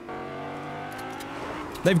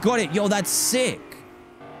 They've got it. Yo, that's sick.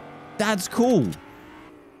 That's cool.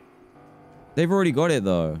 They've already got it,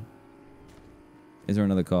 though. Is there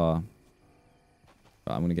another car?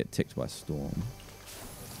 Right, I'm going to get ticked by a storm.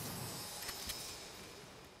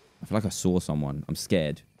 I feel like I saw someone. I'm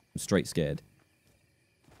scared. I'm straight scared.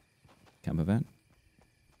 Camper van?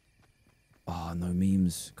 Oh, no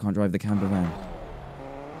memes. Can't drive the camper van.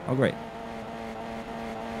 Oh, great.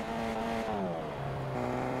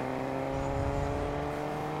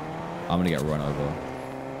 I'm gonna get run over.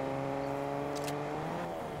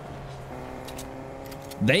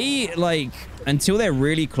 They, like, until they're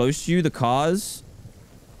really close to you, the cars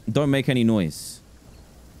don't make any noise.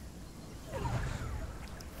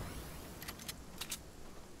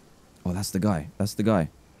 Oh, that's the guy. That's the guy.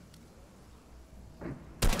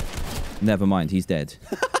 Never mind. He's dead.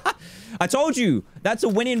 I told you. That's a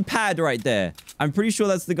winning pad right there. I'm pretty sure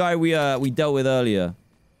that's the guy we dealt with earlier.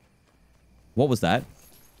 What was that?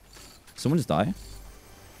 Someone just died?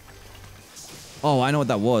 Oh, I know what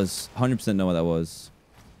that was. 100% know what that was.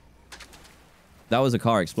 That was a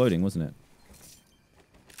car exploding, wasn't it?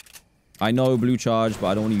 I know blue charge, but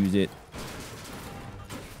I don't want to use it.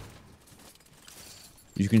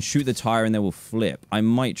 You can shoot the tire and they will flip. I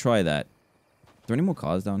might try that. Are there any more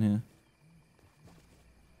cars down here?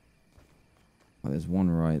 Oh, there's one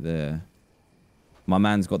right there. My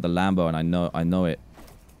man's got the Lambo and I know it.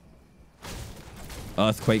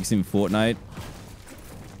 Earthquakes in Fortnite. You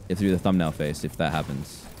have to do the thumbnail face if that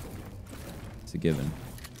happens. It's a given.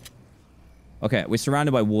 Okay, we're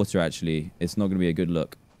surrounded by water, actually. It's not going to be a good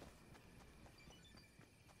look.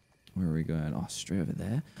 Where are we going? Oh, straight over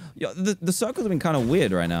there. Yeah, the circles have been kind of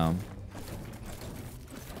weird right now.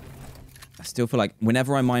 I still feel like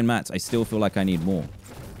whenever I mine mats, I still feel like I need more.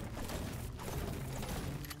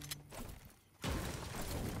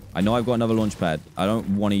 I know I've got another launch pad. I don't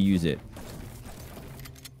want to use it.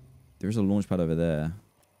 There's a launch pad over there.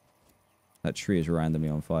 That tree is randomly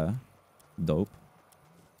on fire. Dope.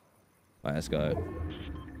 Alright, let's go.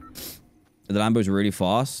 The Lambo's really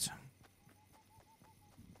fast.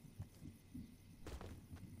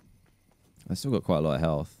 I still got quite a lot of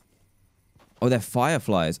health. Oh, they're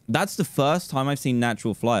fireflies. That's the first time I've seen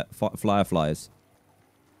natural fireflies.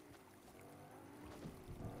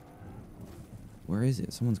 Where is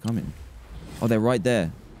it? Someone's coming. Oh, they're right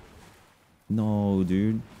there. No,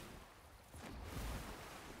 dude.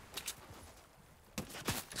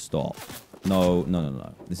 Stop. No, no, no,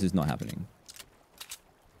 no. This is not happening.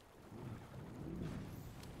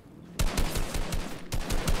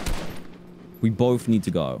 We both need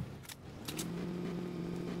to go.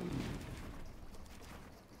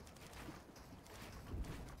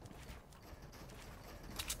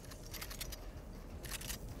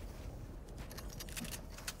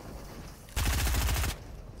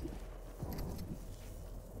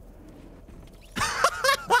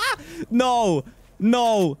 No,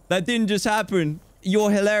 no, that didn't just happen.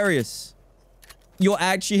 You're hilarious. You're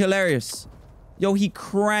actually hilarious. Yo, he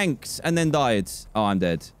cranked and then died. Oh, I'm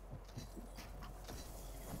dead.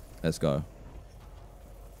 Let's go.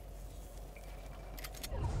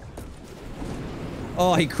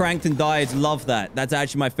 Oh, he cranked and died. Love that. That's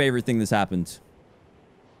actually my favorite thing that's happened.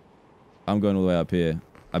 I'm going all the way up here.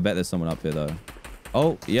 I bet there's someone up here, though.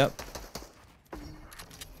 Oh, yep.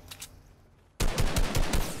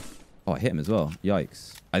 Oh, I hit him as well.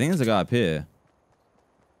 Yikes. I think there's a guy up here.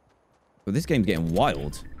 But this game's getting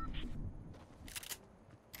wild.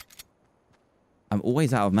 I'm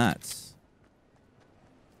always out of mats.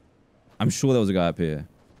 I'm sure there was a guy up here.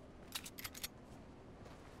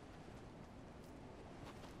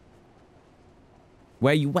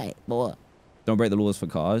 Where you at, boy? Don't break the laws for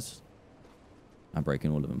cars. I'm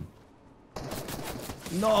breaking all of them.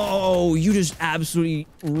 No, you just absolutely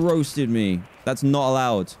roasted me. That's not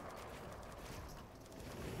allowed.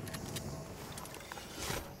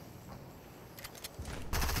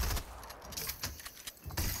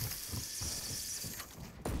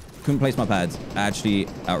 Couldn't place my pads. Actually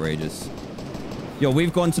outrageous. Yo,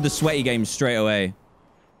 we've gone to the sweaty game straight away.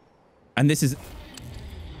 And this is...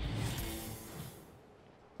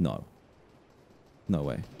 No. No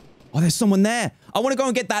way. Oh, there's someone there. I want to go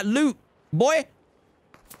and get that loot, boy.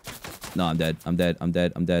 No, I'm dead. I'm dead. I'm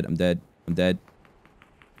dead. I'm dead. I'm dead. I'm dead.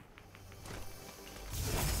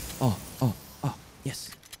 Oh, oh, oh,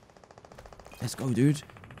 yes. Let's go, dude.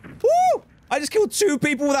 Woo! I just killed 2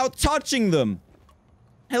 people without touching them.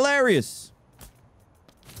 Hilarious.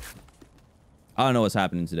 I don't know what's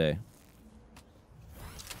happening today.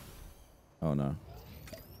 Oh, no.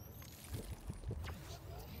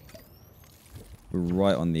 We're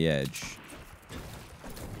right on the edge.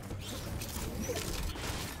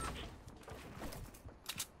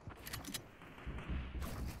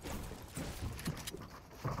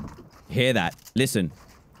 Hear that? Listen.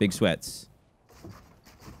 Big sweats.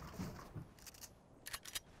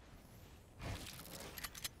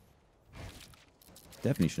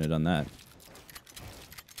 Definitely shouldn't have done that.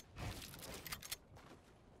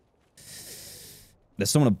 There's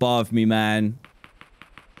someone above me, man.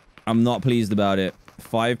 I'm not pleased about it.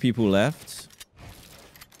 5 people left.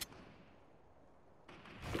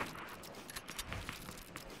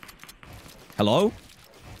 Hello?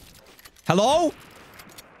 Hello?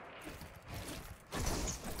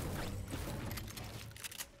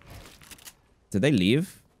 Did they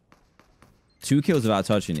leave? 2 kills without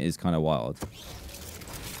touching is kind of wild.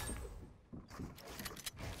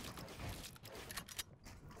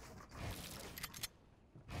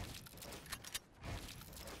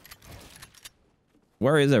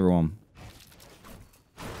 Where is everyone?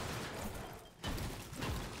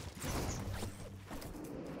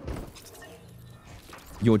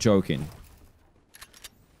 You're joking.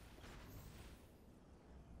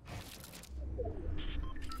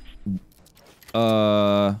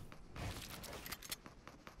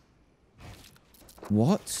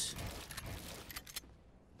 What?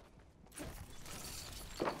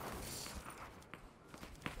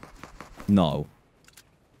 No.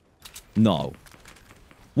 No.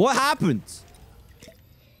 What happened?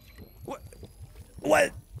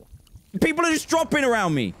 What? People are just dropping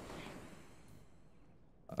around me.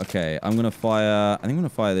 Okay, I'm gonna fire... I think I'm gonna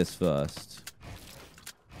fire this first.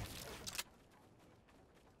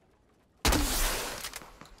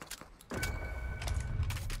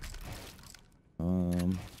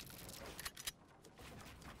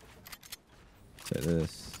 Take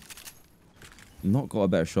this. Not got a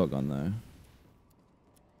better shotgun, though.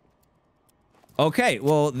 Okay,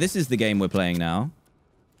 well, this is the game we're playing now.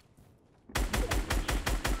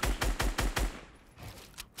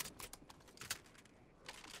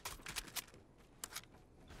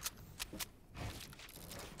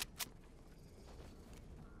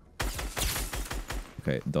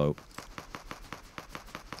 Okay, dope.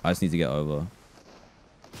 I just need to get over.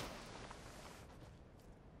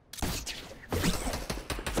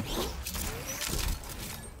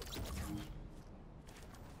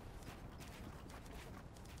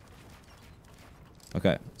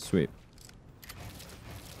 Okay, sweet.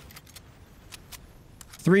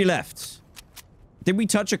 3 left. Did we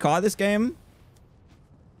touch a car this game?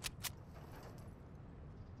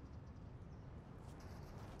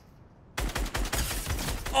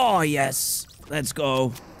 Oh, yes. Let's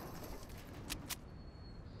go.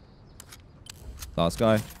 Last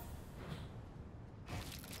guy.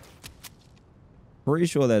 Pretty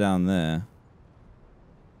sure they're down there.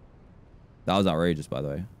 That was outrageous, by the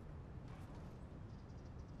way.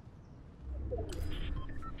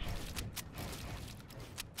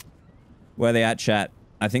 Where are they at, chat?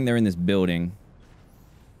 I think they're in this building.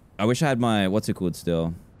 I wish I had my... What's it called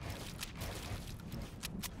still?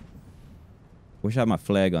 Wish I had my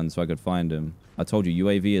flare gun so I could find him. I told you,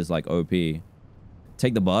 UAV is like OP.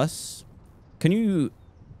 Take the bus. Can you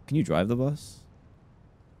drive the bus?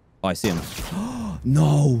 Oh, I see him.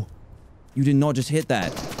 No! You did not just hit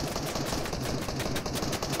that.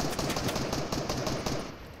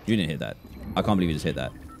 You didn't hit that. I can't believe you just hit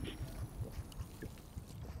that.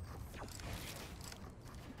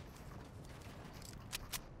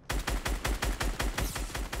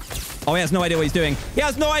 Oh, he has no idea what he's doing. He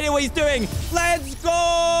has no idea what he's doing. Let's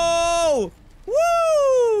go!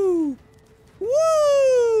 Woo!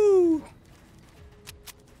 Woo!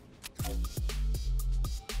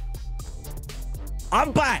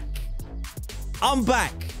 I'm back. I'm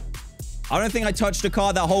back. I don't think I touched a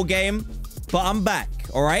car that whole game, but I'm back.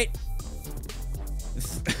 All right?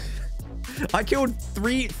 I killed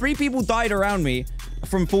three people died around me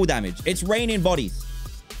from full damage. It's raining bodies.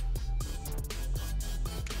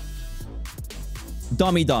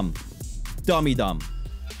 Dummy dumb. Dummy dumb.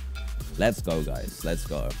 Let's go, guys. Let's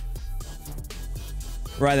go.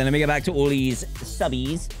 Right, then let me get back to all these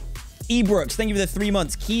subbies. Ebrooks, thank you for the 3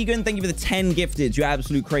 months. Keegan, thank you for the 10 gifted. Your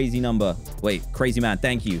absolute crazy number. Wait, crazy man.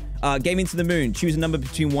 Thank you. Gaming to the moon. Choose a number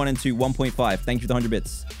between 1 and 2. 1.5. Thank you for the 100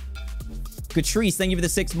 bits. Catrice, thank you for the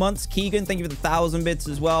 6 months. Keegan, thank you for the 1,000 bits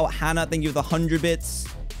as well. Hannah, thank you for the 100 bits.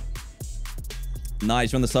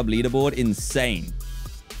 Nice. You're on the sub leaderboard. Insane.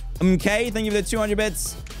 Okay, thank you for the 200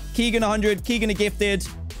 bits. Keegan, 100. Keegan, a gifted.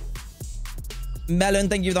 Melon,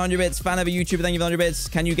 thank you for the 100 bits. Fan of a YouTuber, thank you for the 100 bits.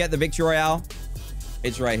 Can you get the Victory Royale?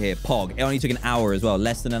 It's right here. Pog. It only took an hour as well.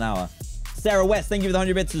 Less than an hour. Sarah West, thank you for the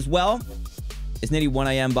 100 bits as well. It's nearly 1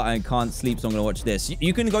 a.m., but I can't sleep, so I'm going to watch this.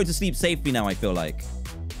 You can go to sleep safely now, I feel like.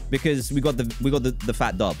 Because we got the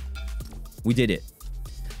fat dub. We did it.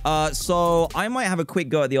 So I might have a quick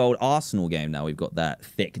go at the old Arsenal game now. We've got that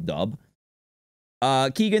thick dub.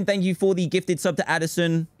 Keegan, thank you for the gifted sub to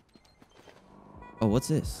Addison. Oh, what's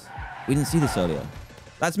this? We didn't see this earlier.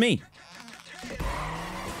 That's me.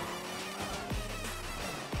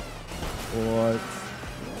 What?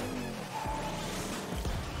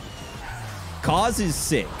 Cars is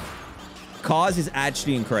sick. Cars is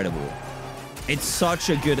actually incredible. It's such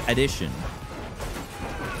a good addition.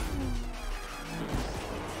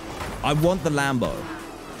 I want the Lambo.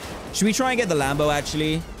 Should we try and get the Lambo,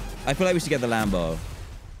 actually? I feel like we should get the Lambo.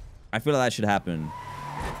 I feel like that should happen.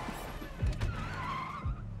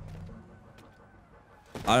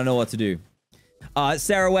 I don't know what to do.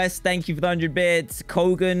 Sarah West, thank you for the 100 bits.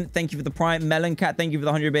 Kogan, thank you for the Prime. Melon Cat, thank you for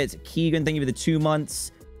the 100 bits. Keegan, thank you for the 2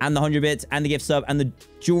 months. And the 100 bits. And the gift sub. And the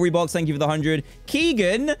jewelry box, thank you for the 100.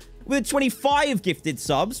 Keegan, with 25 gifted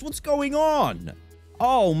subs. What's going on?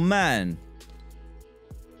 Oh, man.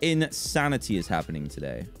 insanity is happening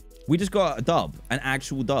today. We just got a dub, an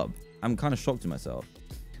actual dub. I'm kind of shocked to myself.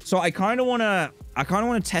 So I kind of want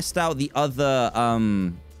to test out the other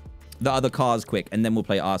cars quick, and then we'll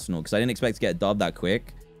play Arsenal, because I didn't expect to get a dub that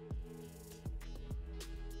quick.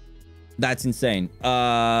 That's insane. Where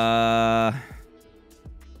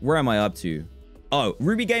am I up to? Oh,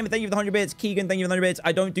 Ruby Gamer, thank you for the 100 bits. Keegan, thank you for the 100 bits.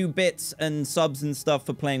 I don't do bits and subs and stuff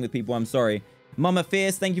for playing with people. I'm sorry. Mama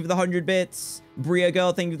Fierce, thank you for the 100 bits. Bria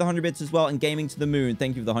Girl, thank you for the 100 bits as well. And Gaming to the Moon,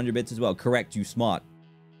 thank you for the 100 bits as well. Correct, you smart.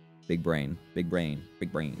 Big brain. Big brain.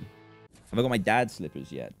 Big brain. Have I got my dad's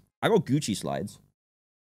slippers yet? I got Gucci slides.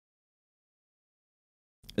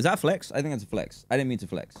 Is that a flex? I think that's a flex. I didn't mean to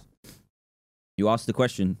flex. You asked the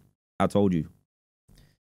question. I told you.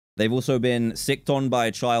 They've also been sicked on by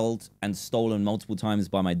a child and stolen multiple times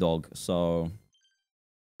by my dog. So,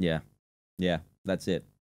 yeah. Yeah, that's it.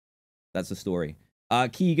 That's the story.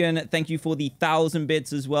 Keegan, thank you for the 1,000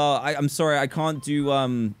 bits as well. I'm sorry, I can't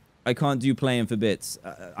do playing for bits.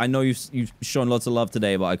 I know you've shown lots of love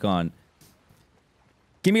today, but I can't.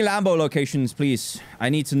 Give me Lambo locations, please. I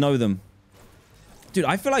need to know them. Dude,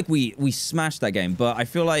 I feel like we smashed that game, but I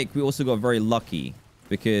feel like we also got very lucky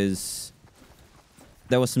because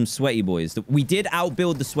there were some sweaty boys. We did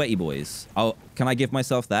outbuild the sweaty boys. Oh, can I give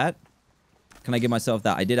myself that? Can I give myself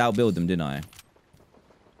that? I did outbuild them, didn't I?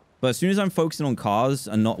 But as soon as I'm focusing on cars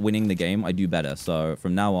and not winning the game, I do better. So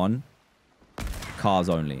from now on, cars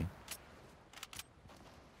only.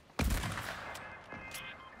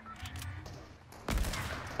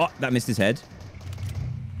 Oh, that missed his head.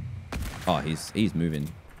 Oh, he's moving.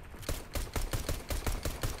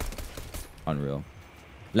 Unreal.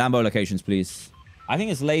 Lambo locations, please. I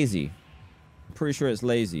think it's lazy. I'm pretty sure it's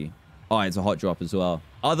lazy. Oh, it's a hot drop as well.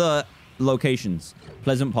 Other locations.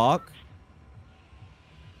 Pleasant Park.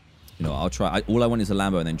 You know, I'll try. All I want is a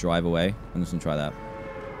Lambo and then drive away. I'm just going to try that.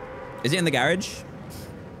 Is it in the garage?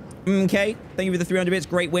 Okay. Thank you for the 300 bits.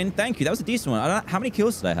 Great win. Thank you. That was a decent one. I don't know, how many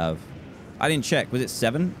kills did I have? I didn't check. Was it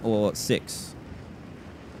 7 or 6?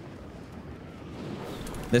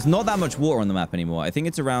 There's not that much water on the map anymore. I think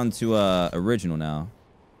it's around to original now.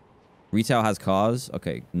 Retail has cars.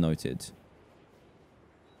 Okay, noted.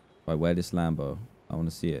 Right, where this Lambo? I want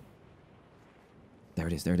to see it. There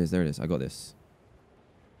it is. There it is. There it is. I got this.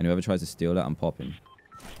 And whoever tries to steal that, I'm popping.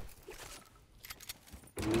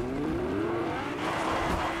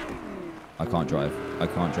 I can't drive. I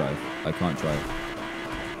can't drive. I can't drive.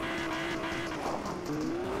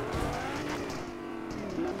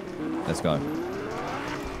 Let's go.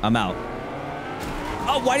 I'm out.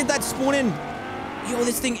 Oh, why did that spawn in? Yo,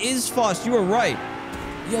 this thing is fast. You were right.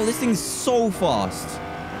 Yo, this thing's so fast.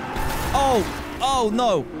 Oh, oh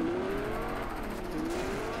no.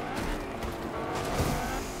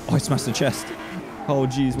 Oh, I smashed the chest. Oh,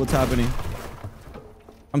 geez, what's happening?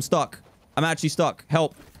 I'm stuck. I'm actually stuck.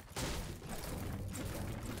 Help.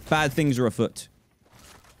 Bad things are afoot.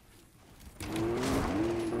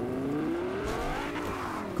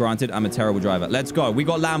 Granted, I'm a terrible driver. Let's go. We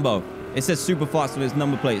got Lambo. It says super fast on its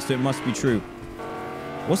number plate, so it must be true.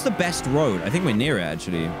 What's the best road? I think we're near it,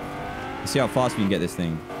 actually. Let's see how fast we can get this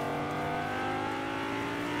thing.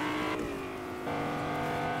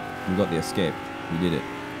 We got the escape. We did it.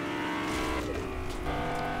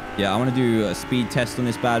 Yeah, I want to do a speed test on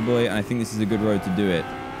this bad boy, and I think this is a good road to do it.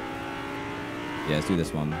 Yeah, let's do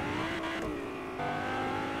this one.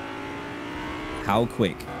 How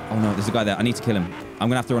quick? Oh no, there's a guy there. I need to kill him. I'm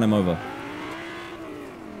gonna have to run him over.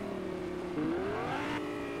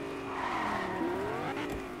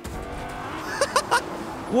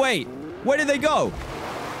 Wait, where did they go?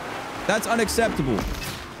 That's unacceptable.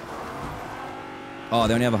 Oh,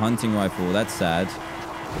 they only have a hunting rifle. That's sad.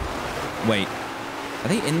 Wait, are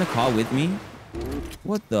they in the car with me?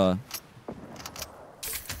 What the?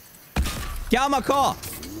 Get out of my car!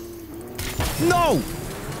 No!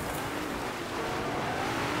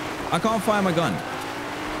 I can't fire my gun.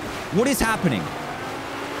 What is happening?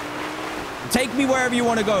 Take me wherever you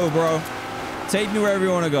want to go, bro. Take me wherever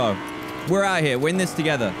you want to go. We're out here. We're in this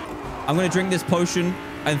together. I'm going to drink this potion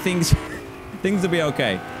and things will be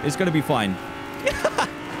okay. It's going to be fine.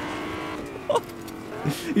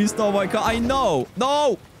 He stole my car. I know.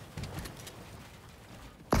 No!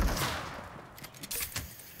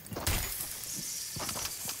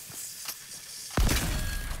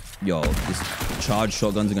 Yo, this charged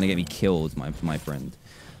shotguns are going to get me killed, my friend.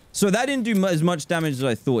 So that didn't do as much damage as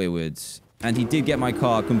I thought it would. And he did get my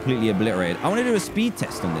car completely obliterated. I want to do a speed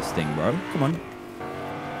test on this thing, bro. Come on.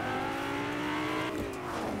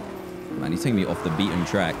 Man, he's taking me off the beaten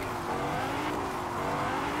track.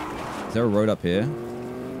 Is there a road up here?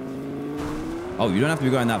 Oh, you don't have to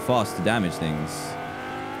be going that fast to damage things.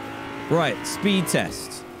 Right, speed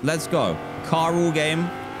test. Let's go. Car rule game.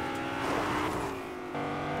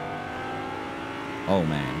 Oh,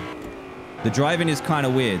 man. The driving is kind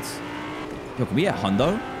of weird. Yo, can we hit a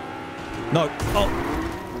hundo? No. Oh.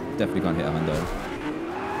 Definitely can't hit a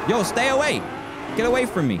hundo. Yo, stay away. Get away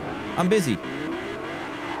from me. I'm busy.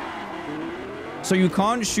 So you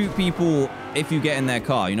can't shoot people if you get in their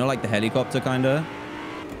car. You know, like the helicopter kind of?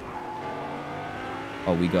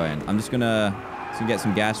 Oh, we going. I'm just gonna get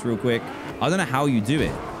some gas real quick. I don't know how you do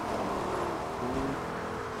it.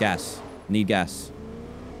 Gas. Need gas.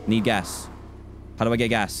 Need gas. How do I get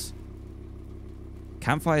gas?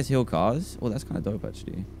 Campfires heal cars? Oh, that's kind of dope,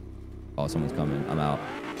 actually. Oh, someone's coming. I'm out.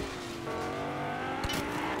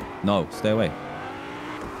 No, stay away.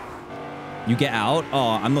 You get out? Oh,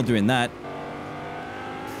 I'm not doing that.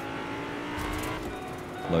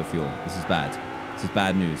 Low fuel. This is bad. This is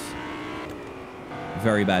bad news.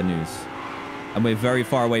 Very bad news. And we're very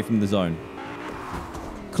far away from the zone.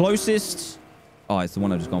 Closest. Oh, it's the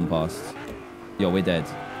one I've just gone past. Yo, we're dead.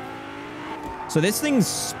 So this thing's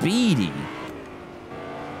speedy.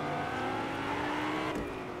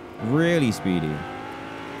 Really speedy.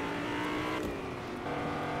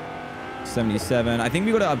 77. I think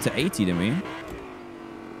we got it up to 80, didn't we?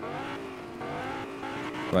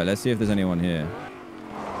 Right, let's see if there's anyone here.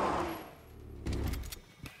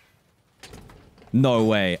 No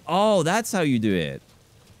way. Oh, that's how you do it.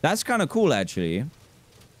 That's kind of cool, actually.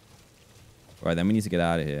 Right, then we need to get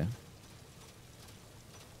out of here.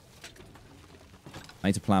 I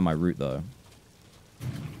need to plan my route, though.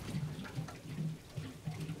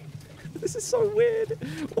 This is so weird.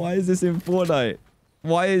 Why is this in Fortnite?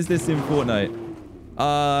 Why is this in Fortnite?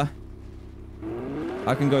 I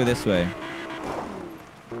can go this way.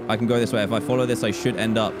 I can go this way. If I follow this, I should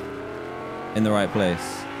end up in the right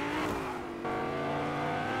place.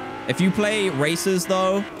 If you play races,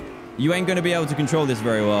 though, you ain't going to be able to control this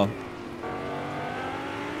very well.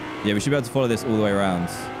 Yeah, we should be able to follow this all the way around.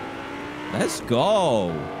 Let's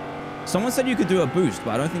go. Someone said you could do a boost,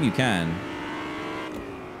 but I don't think you can.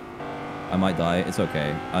 I might die. It's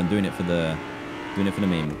okay. I'm doing it for the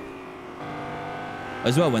meme.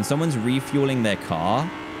 As well, when someone's refueling their car,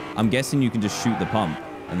 I'm guessing you can just shoot the pump,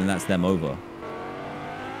 and then that's them over.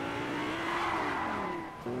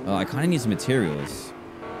 Oh, I kind of need some materials.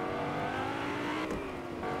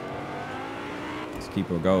 Let's keep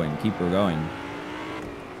her going. Keep her going.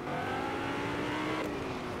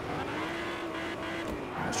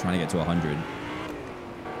 I was trying to get to 100.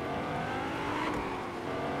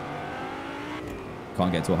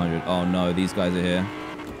 Can't get to 100. Oh no, these guys are here.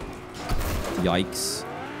 Yikes.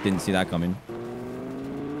 Didn't see that coming.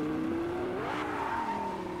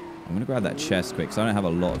 I'm gonna grab that chest quick, because I don't have a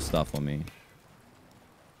lot of stuff on me.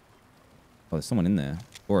 Oh, there's someone in there.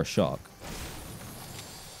 Or a shark.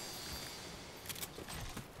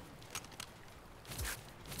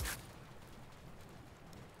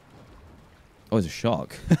 Oh, it's a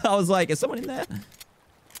shark. I was like, is someone in there?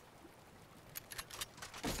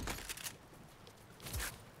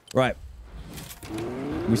 Right.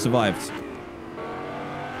 We survived.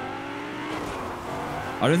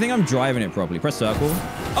 I don't think I'm driving it properly. Press circle.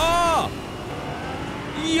 Oh!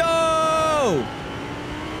 Yo!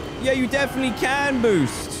 Yeah, you definitely can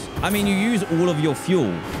boost. I mean, you use all of your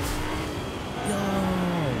fuel.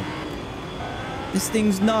 Yo! This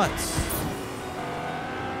thing's nuts.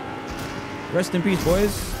 Rest in peace,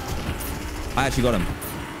 boys. I actually got him.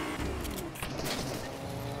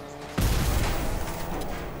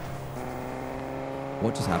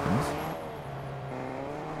 What just happened?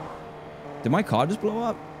 Did my car just blow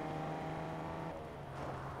up?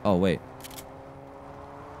 Oh, wait.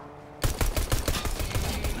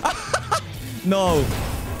 No.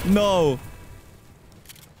 No.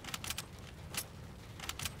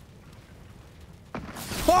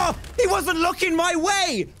 Oh, he wasn't looking my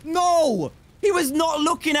way. No. He was not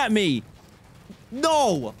looking at me.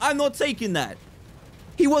 No, I'm not taking that.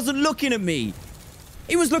 He wasn't looking at me.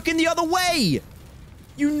 He was looking the other way.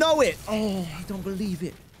 You know it. Oh, I don't believe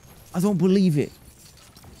it. I don't believe it.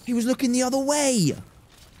 He was looking the other way.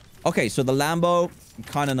 Okay, so the Lambo,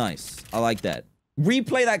 kind of nice. I like that.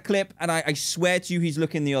 Replay that clip, and I swear to you, he's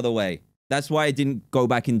looking the other way. That's why I didn't go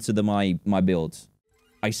back into my builds.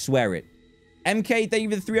 I swear it. MK, thank you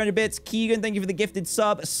for the 300 bits. Keegan, thank you for the gifted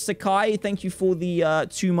sub. Sakai, thank you for the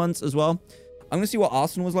 2 months as well. I'm going to see what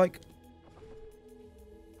Arsenal was like.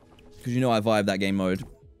 Because you know I vibe that game mode.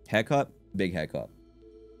 Haircut? Big haircut.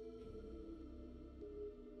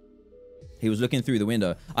 He was looking through the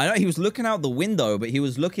window. I know he was looking out the window, but he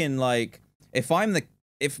was looking like...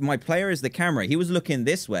 If my player is the camera, he was looking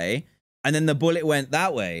this way, and then the bullet went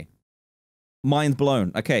that way. Mind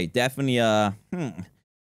blown. Okay, definitely,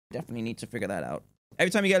 definitely need to figure that out.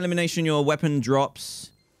 Every time you get elimination, your weapon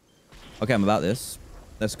drops. Okay, I'm about this.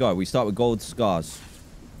 Let's go. We start with gold scars.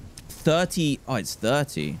 30. Oh, it's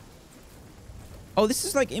 30. Oh, this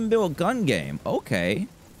is like inbuilt gun game. Okay.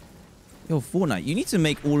 Yo, Fortnite, you need to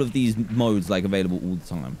make all of these modes like available all the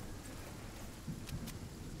time.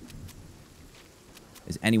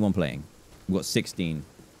 Is anyone playing? We've got 16.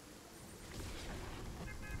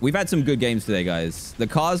 We've had some good games today, guys. The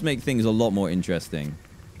cars make things a lot more interesting.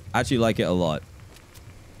 I actually like it a lot.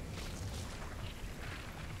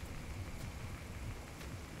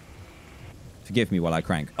 Forgive me while I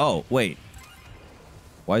crank. Oh, wait.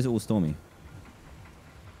 Why is it all stormy?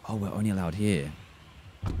 Oh, we're only allowed here.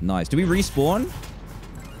 Nice. Do we respawn?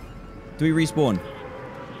 Do we respawn?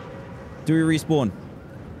 Do we respawn?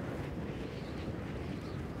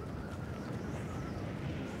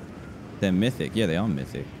 They're mythic. Yeah, they are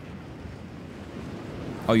mythic.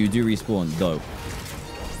 Oh, you do respawn. Dope.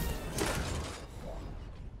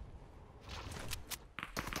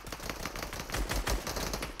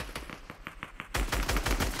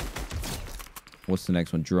 What's the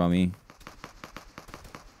next one? Drummy.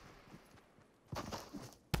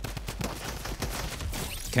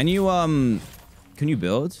 Can you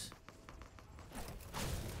build?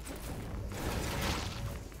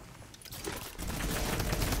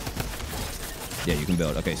 Yeah, you can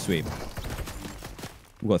build. Okay, sweet.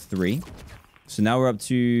 We've got 3. So now we're up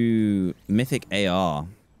to Mythic AR.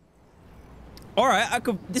 All right,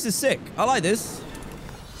 this is sick. I like this.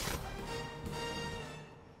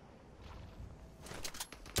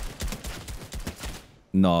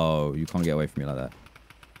 No, you can't get away from me like that.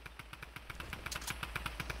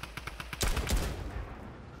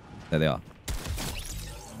 There they are.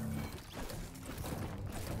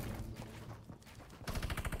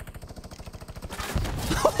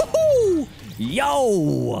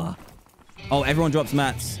 Yo! Oh, everyone drops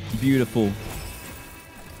mats. Beautiful.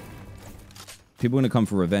 People are going to come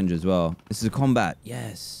for revenge as well. This is a combat.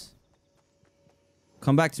 Yes.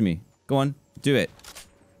 Come back to me. Go on. Do it.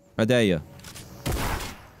 I dare you.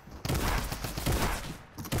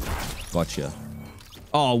 Gotcha.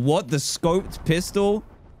 Oh, what? The scoped pistol?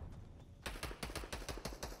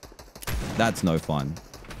 That's no fun.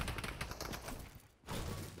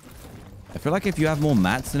 I feel like if you have more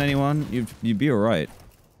mats than anyone, you'd be alright.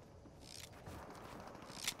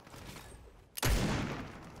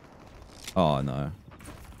 Oh, no.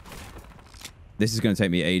 This is going to take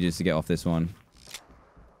me ages to get off this one.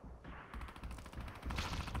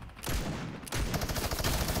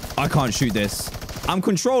 I can't shoot this. I'm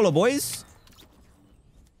controller, boys.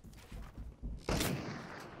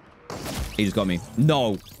 He just got me.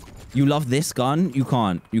 No. You love this gun? You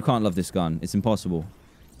can't. You can't love this gun. It's impossible.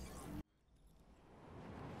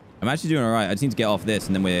 I'm actually doing all right. I just need to get off this,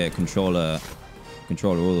 and then we're controller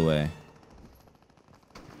all the way.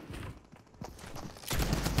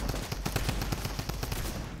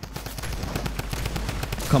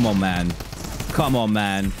 Come on, man. Come on,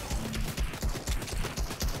 man.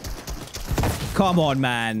 Come on,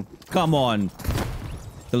 man. Come on.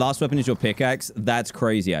 The last weapon is your pickaxe? That's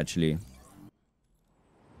crazy, actually.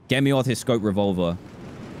 Get me off his scope revolver.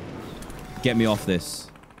 Get me off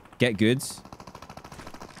this. Get goods.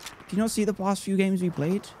 Did you not see the past few games we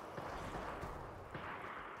played?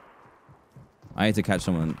 I need to catch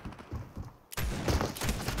someone.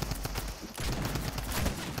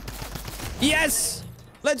 Yes!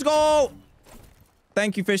 Let's go!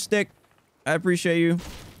 Thank you, fish stick. I appreciate you.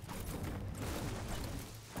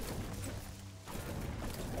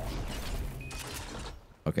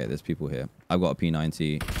 Okay, there's people here. I've got a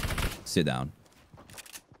P90. Sit down.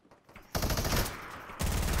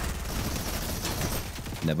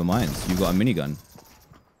 Never mind. You've got a minigun.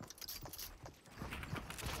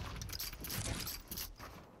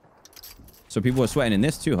 So people are sweating in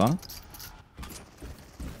this too, huh?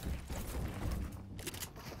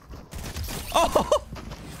 Oh!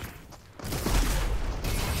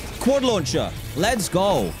 Quad launcher. Let's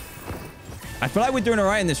go. I feel like we're doing all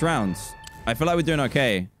right in this round. I feel like we're doing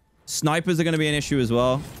okay. Snipers are going to be an issue as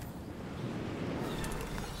well.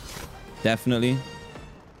 Definitely.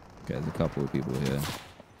 Okay, there's a couple of people here.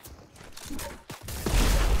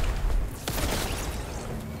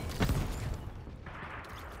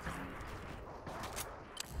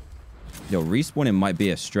 Yo, respawning might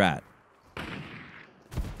be a strat.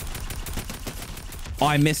 Oh,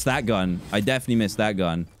 I missed that gun. I definitely missed that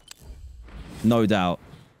gun. No doubt.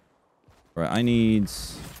 All right, I need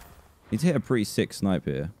to hit a pretty sick snipe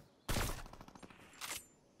here.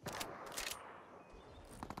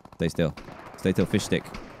 Stay still. Stay still. Fish stick.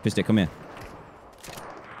 Fish stick, come here.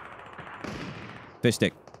 Fish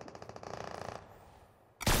stick.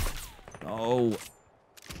 Oh.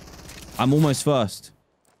 I'm almost first.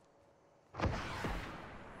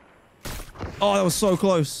 Oh, that was so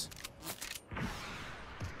close.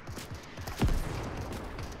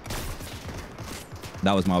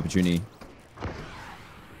 That was my opportunity.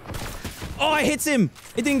 Oh, I hit him.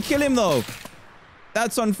 It didn't kill him, though.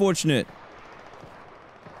 That's unfortunate.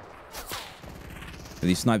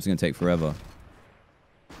 These snipes are going to take forever.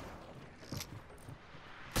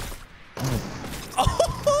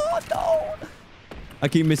 Oh, no. I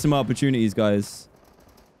keep missing my opportunities, guys.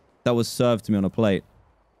 That was served to me on a plate.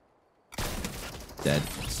 Dead.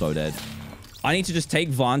 So dead. I need to just take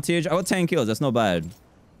vantage. I got 10 kills. That's not bad.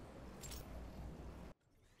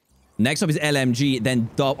 Next up is LMG, then...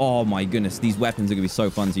 Oh, my goodness. These weapons are going to be so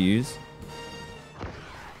fun to use.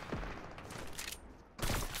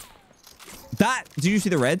 That... Did you see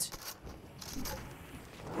the red?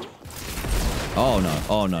 Oh, no.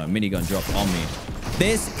 Oh, no. Minigun dropped on me.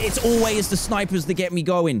 It's always the snipers that get me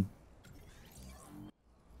going.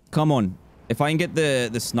 Come on. If I can get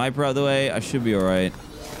the sniper out of the way, I should be all right.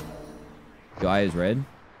 Your eye is red?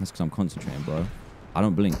 That's because I'm concentrating, bro. I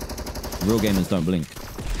don't blink. Real gamers don't blink.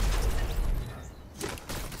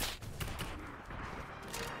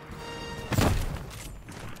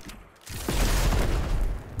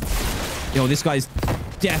 Yo, this guy's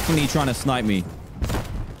definitely trying to snipe me.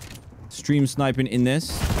 Stream sniping in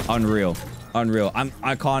this. Unreal. Unreal.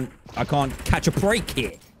 I can't catch a break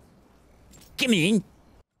here. Get me in.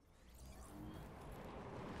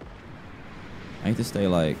 I need to stay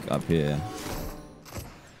like up here.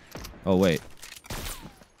 Oh, wait.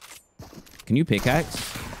 Can you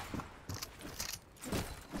pickaxe?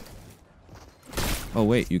 Oh,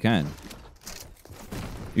 wait, you can.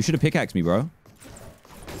 You should have pickaxed me, bro.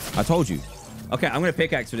 I told you. Okay, I'm going to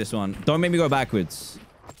pickaxe for this one. Don't make me go backwards.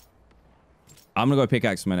 I'm going to go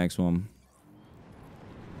pickaxe for my next one.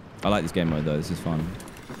 I like this game mode, though. This is fun.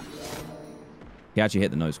 He actually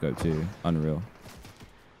hit the no-scope, too. Unreal.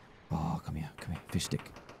 Oh, come here. Come here. Fish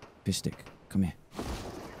stick. Fish stick. Come here.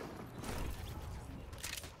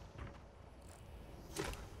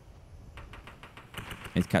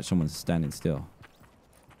 I need to catch someone standing still.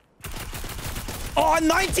 Oh,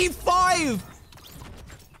 95!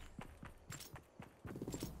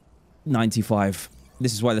 95.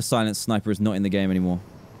 This is why the silent sniper is not in the game anymore.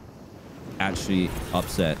 Actually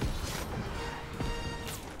upset.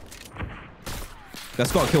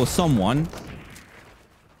 That's got to kill someone.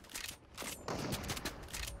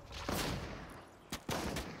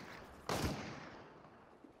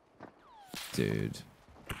 Dude.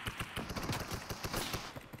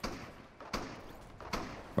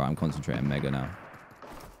 Bro, I'm concentrating mega now.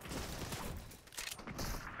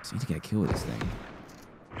 So I need to get a kill with this thing.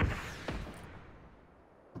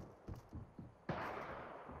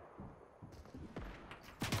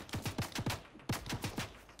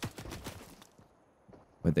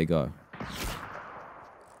 Where'd they go?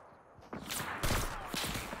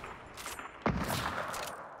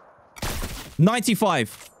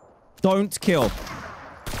 $95. Don't kill.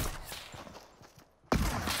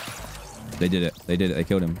 They did it. They did it. They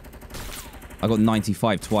killed him. I got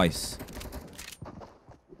 95 twice.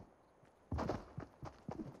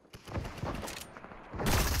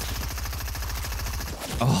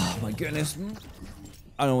 Oh my goodness.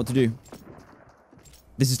 I don't know what to do.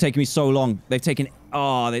 This is taking me so long. They've taken...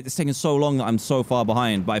 Oh, it's taken so long that I'm so far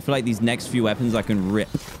behind. But I feel like these next few weapons I can rip.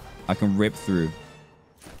 I can rip through.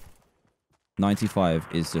 95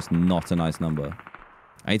 is just not a nice number.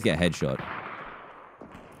 I need to get a headshot.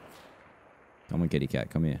 Come on, kitty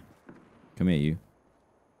cat. Come here. Come here, you.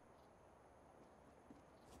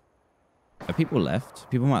 Are people left?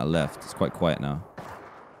 People might have left. It's quite quiet now.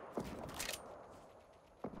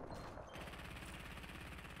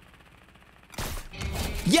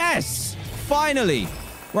 Yes! Finally!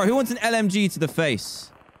 Right, who wants an LMG to the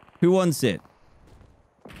face? Who wants it?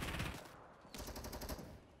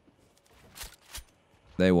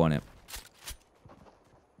 They want it.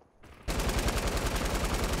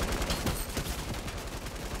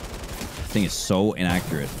 This thing is so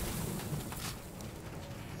inaccurate.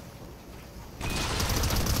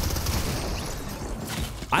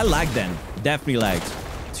 I lagged then. Definitely lagged.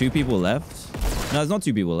 2 people left? No, there's not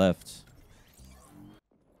 2 people left.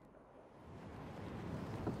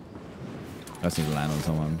 I just need to land on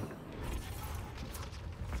someone.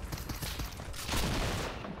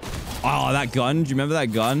 Oh, that gun. Do you remember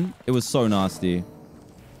that gun? It was so nasty.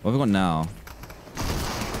 What have we got now?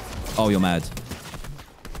 Oh, you're mad.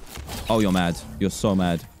 Oh, you're mad. You're so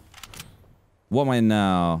mad. What am I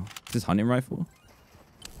now? Is this hunting rifle?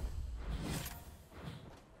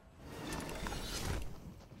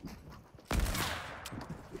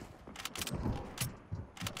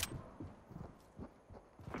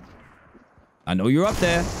 I know you're up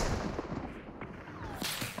there.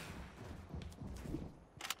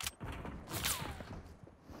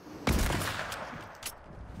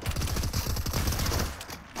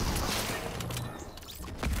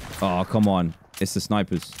 Oh, come on. It's the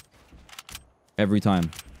snipers. Every time.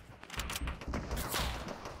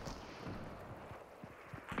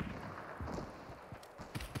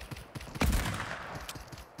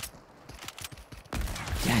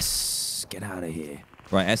 Yes! Get out of here.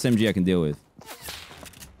 Right, SMG I can deal with.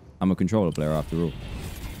 I'm a controller player after all.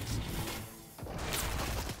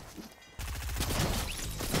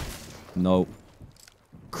 Nope.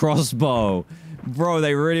 Crossbow. Bro,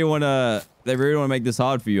 they really want to make this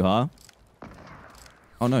hard for you, huh?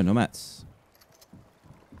 Oh no, no mats.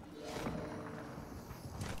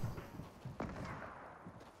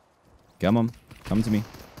 Come on. Come to me.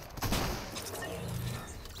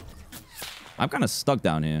 I'm kind of stuck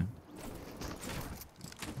down here.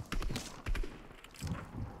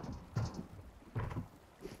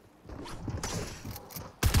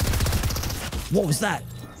 What was that?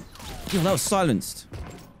 Yo, that was silenced.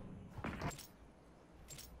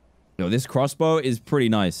 Yo, this crossbow is pretty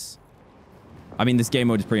nice. I mean, this game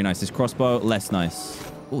mode is pretty nice. This crossbow, less nice.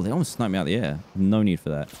 Oh, they almost sniped me out of the air. No need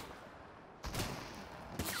for that.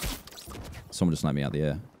 Someone just sniped me out of the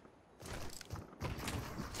air.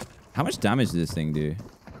 How much damage does this thing do?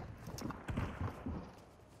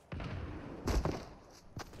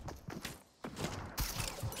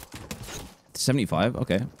 $75?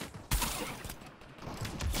 Okay.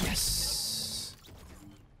 Yes.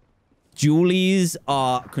 Julies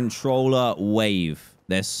are controller wave.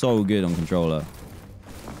 They're so good on controller.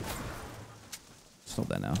 Stop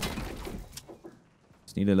that now.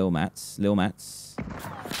 Just need a little mats. Little mats.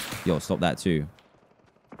 Yo, stop that too.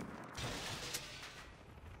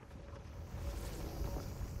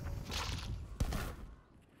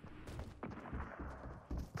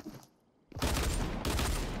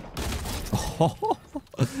 Oh,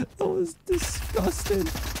 that was disgusting.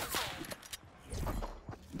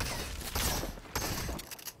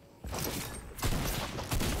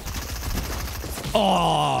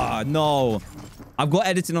 Oh, no. I've got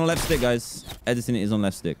editing on left stick, guys. Editing is on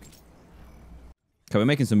left stick. Okay, we're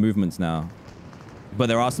making some movements now. But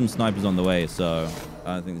there are some snipers on the way, so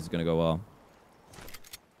I don't think this is going to go well.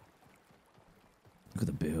 Look at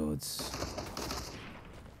the builds.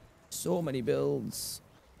 So many builds.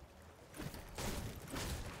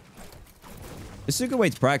 It's a good way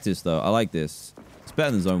to practice, though. I like this. It's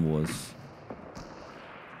better than Zone Wars.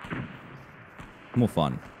 More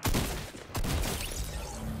fun.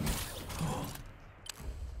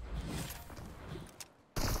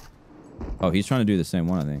 Oh, he's trying to do the same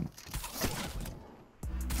one, I think.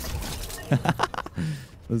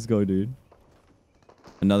 Let's go, dude.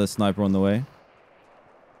 Another sniper on the way.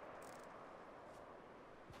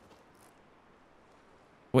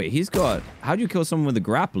 Wait, he's got... How do you kill someone with a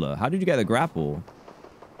grappler? How did you get the grapple?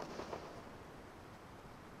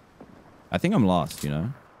 I think I'm lost, you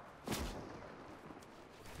know?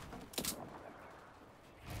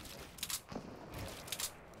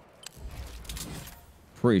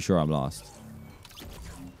 Pretty sure I'm lost.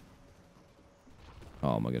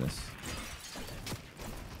 Oh my goodness.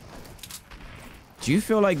 Do you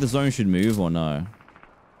feel like the zone should move or no?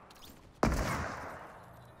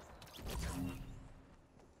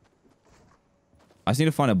 I just need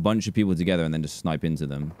to find a bunch of people together and then just snipe into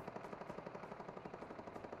them.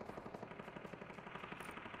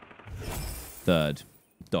 Third.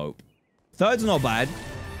 Dope. Third's not bad.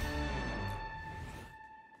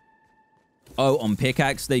 Oh, on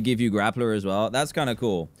pickaxe, they give you grappler as well. That's kind of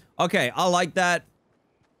cool. Okay, I like that.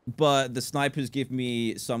 But the snipers give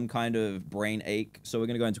me some kind of brain ache. So we're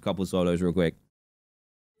going to go into a couple of solos real quick.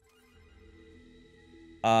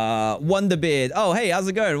 Wonderbeard. Oh, hey, how's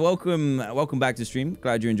it going? Welcome back to stream.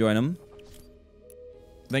 Glad you're enjoying them.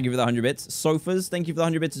 Thank you for the 100 bits. Sofas, thank you for the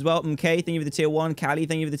 100 bits as well. MK, thank you for the tier 1. Callie,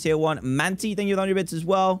 thank you for the tier 1. Manti, thank you for the 100 bits as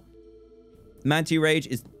well. Manti Rage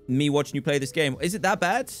is me watching you play this game. Is it that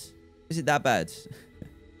bad? Is it that bad?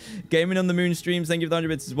 Gaming on the Moon streams, thank you for the 100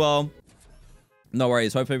 bits as well. No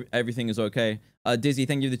worries. Hope everything is okay. Dizzy,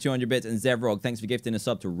 thank you for the 200 bits. And Zevrog, thanks for gifting us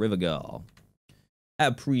up to River Girl. I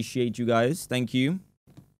appreciate you guys. Thank you.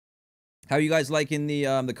 How are you guys liking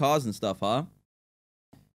the cars and stuff, huh?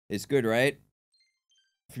 It's good, right?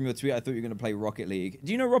 From your tweet, I thought you were going to play Rocket League.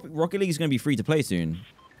 Do you know Rocket League is going to be free to play soon?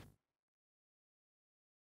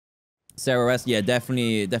 Sarah S, yeah,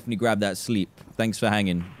 definitely grab that sleep. Thanks for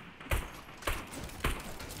hanging.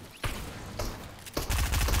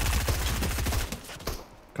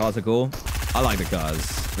 Cars are cool. I like the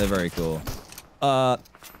cars. They're very cool.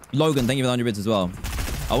 Logan, thank you for the 100 bits as well.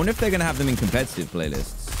 I wonder if they're going to have them in competitive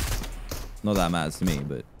playlists. Not that matters to me,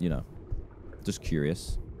 but, you know. Just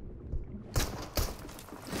curious.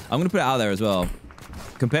 I'm going to put it out there as well.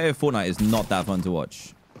 Competitive Fortnite is not that fun to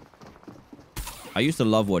watch. I used to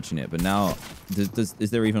love watching it, but now...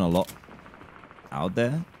 is there even a lot out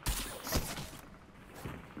there?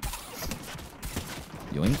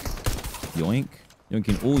 Yoink. Yoink.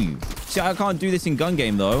 Yoinking all you. See, I can't do this in gun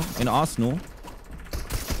game, though. In Arsenal.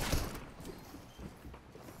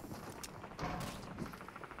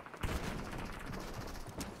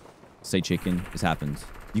 Say chicken. This happened.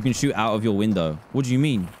 You can shoot out of your window. What do you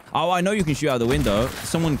mean? Oh, I know you can shoot out the window.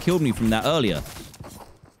 Someone killed me from that earlier.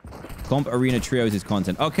 Comp Arena Trios is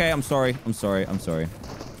content. Okay, I'm sorry. I'm sorry. I'm sorry.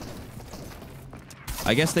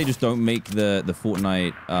 I guess they just don't make the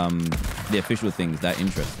Fortnite, the official things that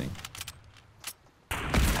interesting.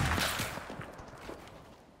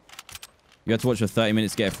 You have to watch for 30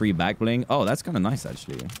 minutes to get a free back bling. Oh, that's kind of nice,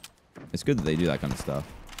 actually. It's good that they do that kind of stuff.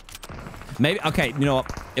 Maybe, okay, you know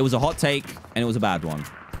what? It was a hot take, and it was a bad one.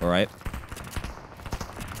 All right?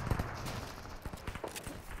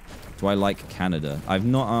 Do I like Canada? I've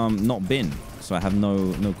not been, so I have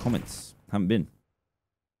no comments. Haven't been.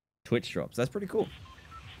 Twitch drops. That's pretty cool.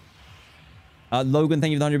 Logan,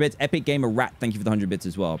 thank you for the 100 bits. Epic Gamer Rat, thank you for the 100 bits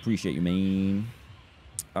as well. Appreciate you, man.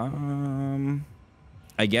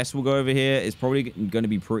 I guess we'll go over here. It's probably going to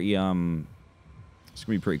be pretty, it's going to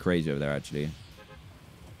be pretty crazy over there, actually.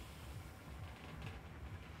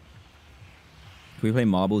 Can we play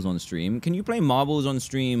marbles on stream? Can you play marbles on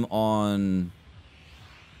stream on...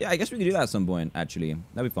 Yeah, I guess we could do that at some point, actually.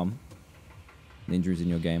 That'd be fun. Ninjas in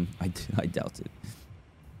your game. I doubt it.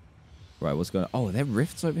 Right, what's going on? Oh, are there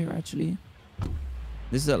rifts over here, actually?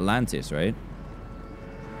 This is Atlantis, right?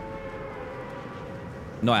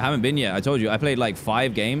 No, I haven't been yet. I told you. I played like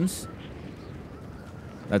 5 games.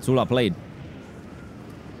 That's all I played.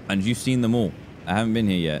 And you've seen them all. I haven't been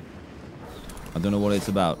here yet. I don't know what it's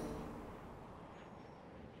about.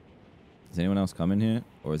 Does anyone else come in here?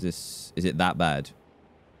 Or is it that bad?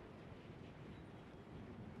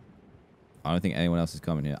 I don't think anyone else is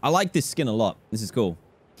coming here. I like this skin a lot. This is cool.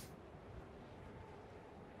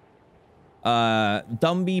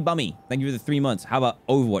 Dumby Bummy, thank you for the 3 months. How about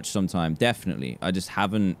Overwatch sometime? Definitely. I just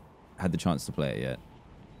haven't had the chance to play it yet.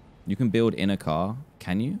 You can build in a car.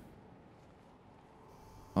 Can you?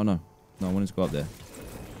 Oh, no. No, I wanted to go up there.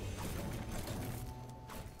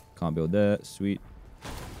 Can't build there. Sweet.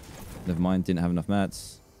 Never mind. Didn't have enough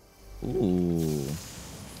mats. Ooh.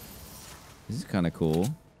 This is kind of cool.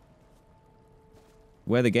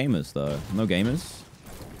 Where are the gamers, though? No gamers?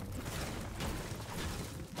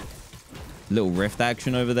 Little rift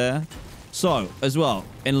action over there. So, as well,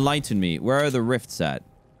 enlighten me. Where are the rifts at?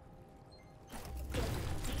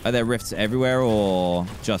 Are there rifts everywhere or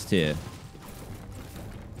just here?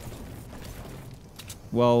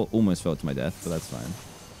 Well, almost fell to my death, but that's fine.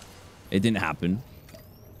 It didn't happen.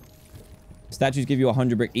 Statues give you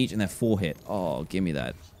 100 brick each and they're 4 hit. Oh, give me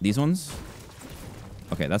that. These ones?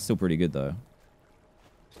 Okay, that's still pretty good, though.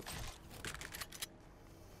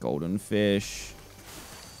 Golden fish.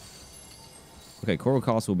 Okay, Coral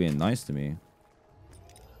Castle being nice to me.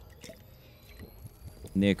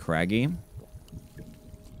 Near Craggy.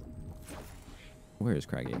 Where is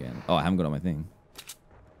Craggy again? Oh, I haven't got on my thing.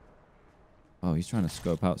 Oh, he's trying to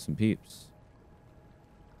scope out some peeps.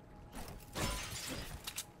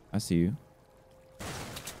 I see you.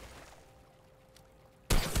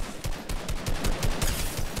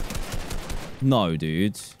 No,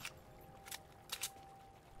 dude.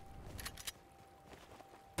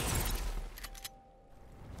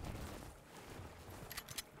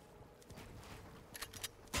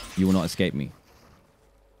 You will not escape me.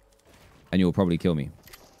 And you will probably kill me.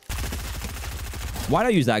 Why'd I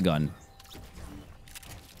use that gun?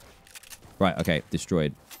 Right, okay.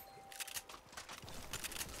 Destroyed.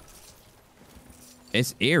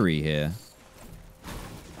 It's eerie here.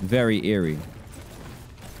 Very eerie.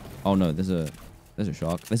 Oh no, there's a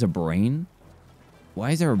shark. There's a brain?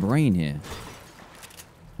 Why is there a brain here?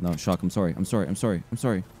 No, shark, I'm sorry. I'm sorry. I'm sorry. I'm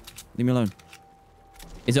sorry. Leave me alone.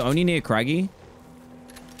 Is it only near Craggy?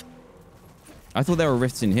 I thought there were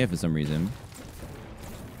rifts in here for some reason.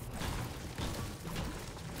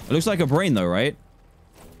 It looks like a brain though, right?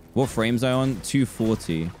 What frames are I on?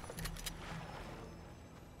 240.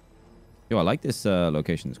 Yo, I like this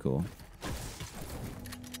location. It's cool.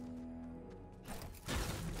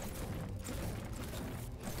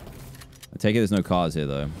 I take it there's no cars here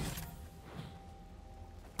though.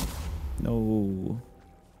 No.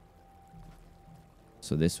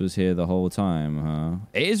 So this was here the whole time, huh?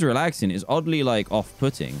 It is relaxing. It's oddly, like,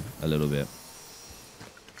 off-putting a little bit.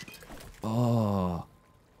 Oh.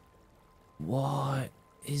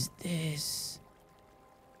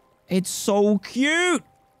 It's so cute.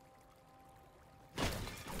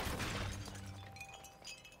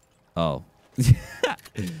 Oh.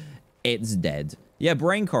 It's dead. Yeah,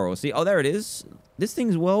 brain coral. See? Oh, there it is. This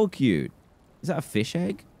thing's well cute. Is that a fish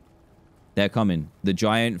egg? They're coming. The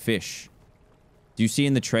giant fish. Do you see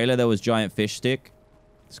in the trailer there was giant fish stick?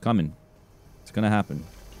 It's coming. It's gonna happen.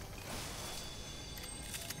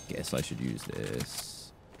 Guess I should use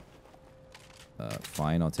this.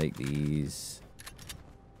 Fine, I'll take these.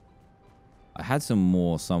 I had some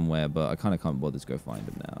more somewhere, but I kind of can't bother to go find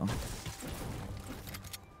them now.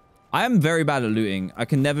 I am very bad at looting. I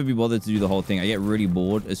can never be bothered to do the whole thing. I get really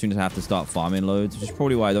bored as soon as I have to start farming loads, which is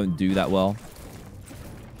probably why I don't do that well.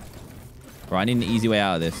 Right, I need an easy way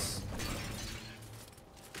out of this.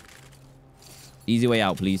 Easy way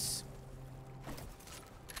out, please.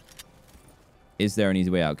 Is there an easy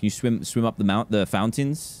way out? Can you swim up the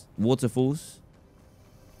fountains? Waterfalls?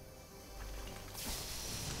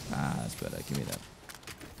 Ah, that's better. Give me that.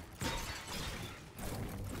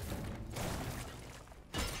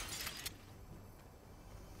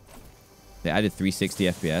 They added 360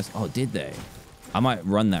 FPS. Oh, did they? I might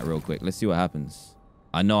run that real quick. Let's see what happens.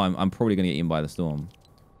 I know I'm probably going to get eaten by the storm.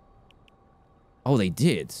 Oh, they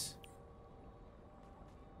did.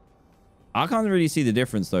 I can't really see the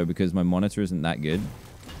difference, though, because my monitor isn't that good.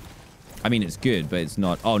 I mean, it's good, but it's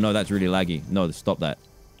not... Oh, no, that's really laggy. No, stop that.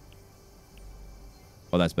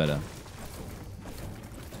 Oh, that's better.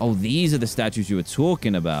 Oh, these are the statues you were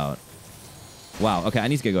talking about. Wow. Okay, I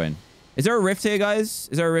need to get going. Is there a rift here, guys?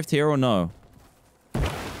 Is there a rift here or no?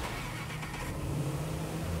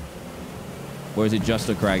 Or is it just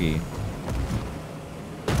a craggy?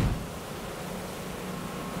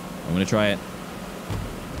 I'm gonna try it.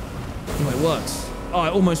 Oh, it works. Oh,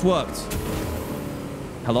 it almost worked.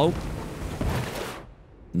 Hello?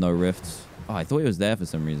 No rifts. Oh, I thought it was there for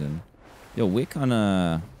some reason. Yo, we're kind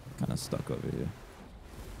of stuck over here.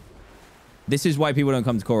 This is why people don't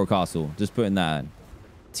come to Coral Castle. Just putting that in.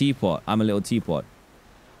 Teapot. I'm a little teapot.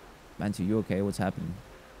 Mantu, you okay? What's happening?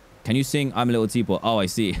 Can you sing I'm a little teapot? Oh, I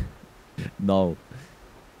see. No.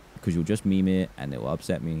 Because you'll just meme it and it will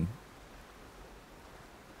upset me.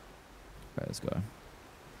 Okay, let's go.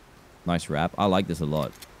 Nice wrap. I like this a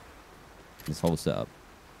lot. This whole setup.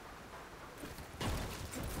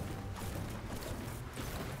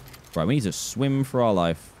 Right, we need to swim for our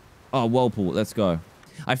life. Oh, whirlpool. Let's go.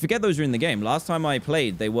 I forget those are in the game. Last time I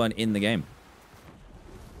played, they weren't in the game.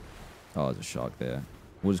 Oh, there's a shark there.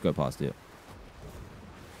 We'll just go past it.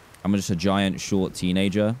 I'm just a giant, short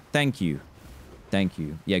teenager. Thank you. Thank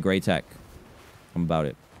you. Yeah, great tech. I'm about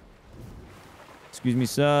it. Excuse me,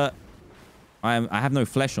 sir. I have no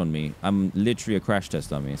flesh on me. I'm literally a crash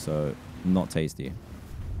test dummy, so not tasty.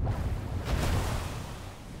 Oh,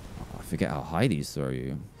 I forget how high these throw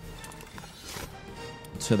you.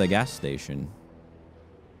 To the gas station.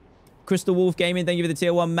 Crystal Wolf Gaming, thank you for the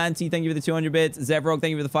tier 1. Manti, thank you for the 200 bits. Zevrog,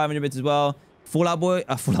 thank you for the 500 bits as well. Fallout Boy,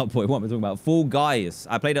 Fallout Boy, what am I talking about? Fall Guys.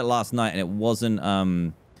 I played it last night and it wasn't,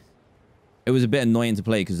 it was a bit annoying to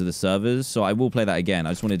play because of the servers, so I will play that again.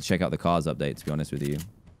 I just wanted to check out the cars update, to be honest with you.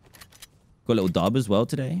 Got a little dub as well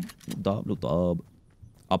today. Little dub.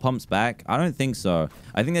 Are pumps back? I don't think so.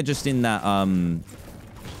 I think they're just in that,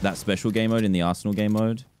 that special game mode, in the Arsenal game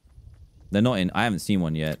mode. They're not in, I haven't seen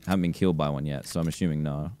one yet. Haven't been killed by one yet, so I'm assuming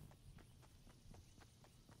no.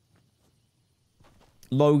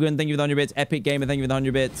 Logan, thank you for the 100 bits. Epic Gamer, thank you for the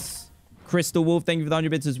 100 bits. Crystal Wolf, thank you for the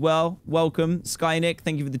 100 bits as well. Welcome. Skynick,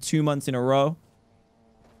 thank you for the 2 months in a row.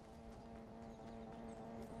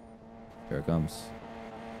 Here it comes.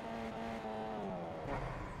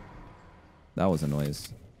 That was a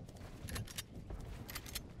noise.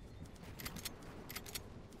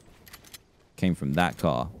 Came from that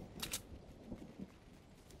car.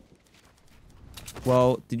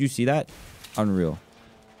 Well, did you see that? Unreal.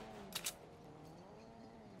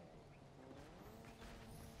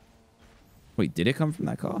 Wait, did it come from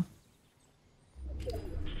that car?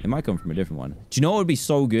 It might come from a different one. Do you know what would be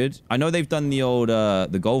so good? I know they've done the old,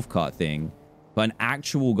 the golf cart thing, but an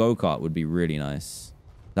actual go-kart would be really nice.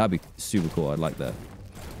 That'd be super cool. I'd like that.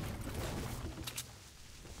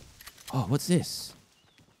 Oh, what's this?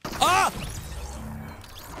 Ah!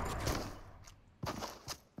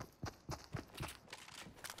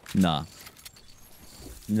 Nah.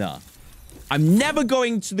 Nah. I'm never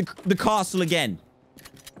going to the castle again.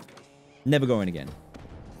 Never going again.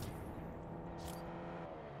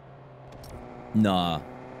 Nah.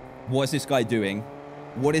 What is this guy doing?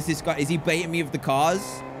 What is this guy? Is he baiting me with the cars?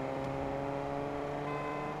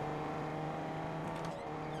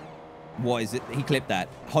 What is it? He clipped that.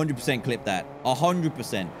 100% clipped that.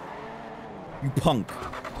 100%. You punk.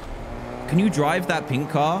 Can you drive that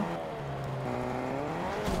pink car?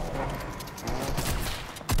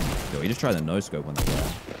 He just tried the no-scope on that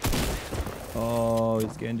guy. Oh,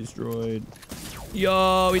 he's getting destroyed.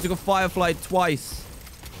 Yo, he took a firefly twice.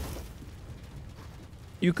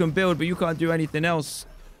 You can build, but you can't do anything else.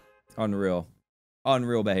 Unreal.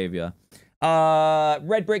 Unreal behavior.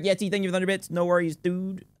 Red Brick Yeti, thank you for 100 bits. No worries,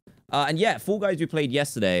 dude. And yeah, Fall Guys we played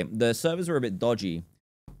yesterday. The servers were a bit dodgy.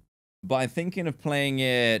 But I'm thinking of playing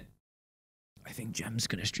it... I think Gem's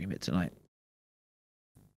going to stream it tonight.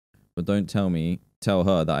 But don't tell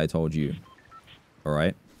her that I told you.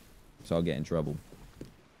 Alright? So I'll get in trouble.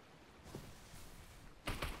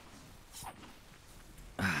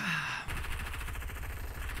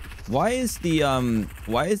 Why is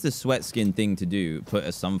the sweat skin thing to do put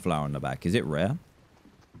a sunflower on the back? Is it rare?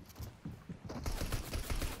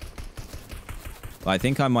 I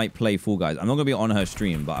think I might play Fall Guys. I'm not going to be on her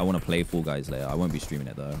stream, but I want to play Fall Guys later. I won't be streaming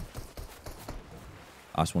it, though.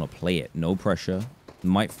 I just want to play it. No pressure.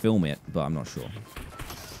 Might film it, but I'm not sure.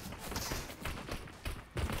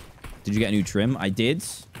 Did you get a new trim? I did.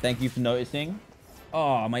 Thank you for noticing.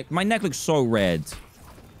 Oh, my neck looks so red.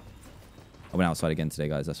 I went outside again today,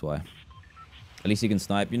 guys. That's why. At least you can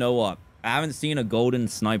snipe. You know what? I haven't seen a golden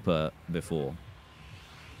sniper before.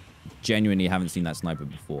 Genuinely haven't seen that sniper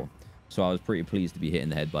before. So I was pretty pleased to be hit in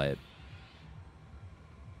the head by it.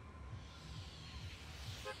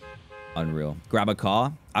 Unreal. Grab a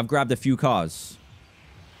car. I've grabbed a few cars.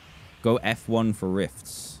 Go F1 for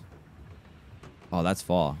rifts. Oh, that's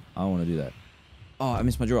far. I don't want to do that. Oh, I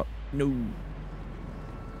missed my drop. No.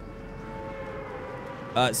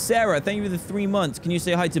 Sarah, thank you for the 3 months. Can you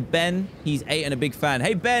say hi to Ben? He's 8 and a big fan.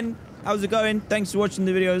 Hey, Ben. How's it going? Thanks for watching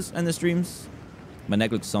the videos and the streams. My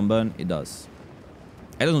neck looks sunburned. It does.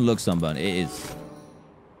 It doesn't look sunburned. It is.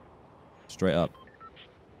 Straight up.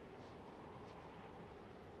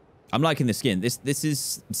 I'm liking the skin. This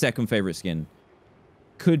is second favorite skin.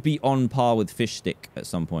 Could be on par with Fish Stick at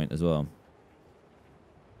some point as well.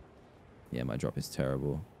 Yeah, my drop is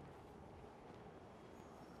terrible.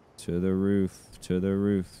 To the roof. To the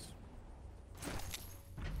roof.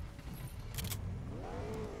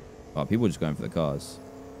 Oh, people are just going for the cars.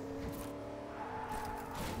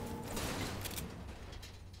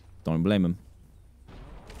 Don't blame him.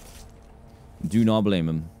 Do not blame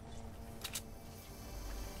him.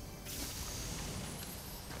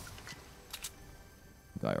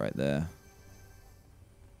 Guy right there.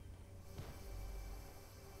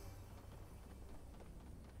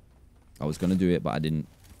 I was gonna do it, but I didn't.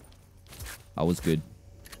 I was good.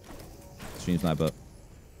 Stream sniper.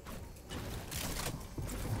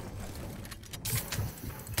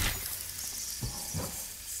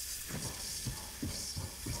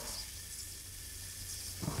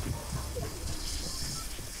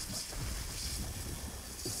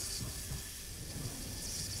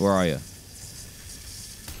 Where are you?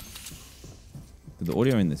 The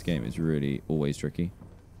audio in this game is really always tricky.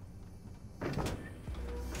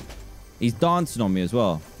 He's dancing on me as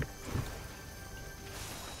well.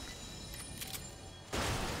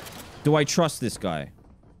 Do I trust this guy?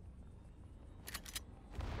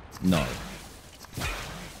 No.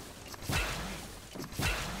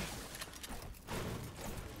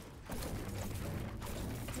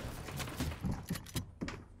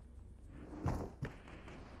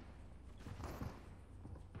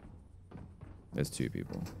 There's 2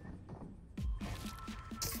 people.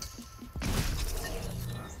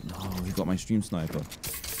 No, he got my stream sniper.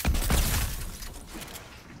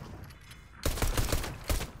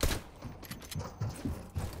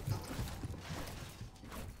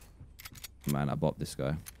 Man, I bopped this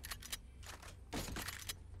guy.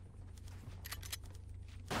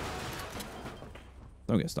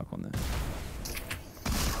 Don't get stuck on there.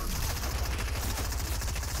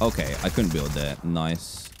 Okay, I couldn't build there.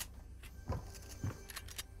 Nice.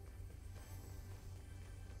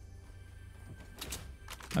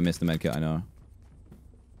 I missed the medkit, I know.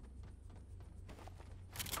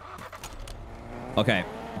 Okay,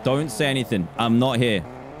 don't say anything. I'm not here.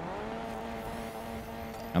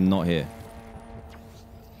 I'm not here.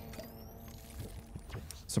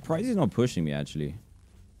 Surprised he's not pushing me, actually.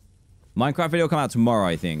 Minecraft video will come out tomorrow,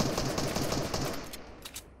 I think.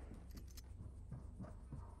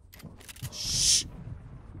 Shh.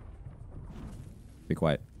 Be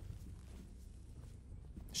quiet.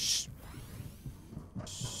 Shh.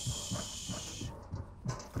 Shh.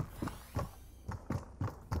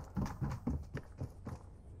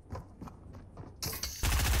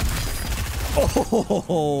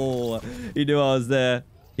 Oh, he knew I was there.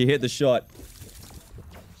 He hit the shot.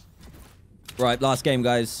 Right, last game,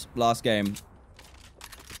 guys. Last game.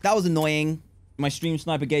 That was annoying. My stream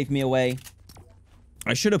sniper gave me away.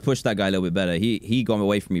 I should have pushed that guy a little bit better. He got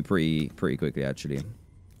away from me pretty quickly, actually.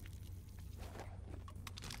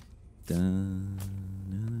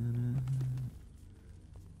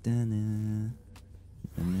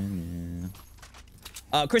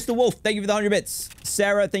 Crystal Wolf, thank you for the 100 bits.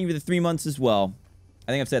 Sarah, thank you for the 3 months as well.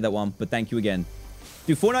 I think I've said that one, but thank you again.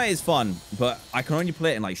 Dude, Fortnite is fun, but I can only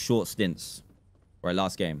play it in like short stints. Right,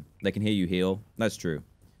 last game. They can hear you heal. That's true.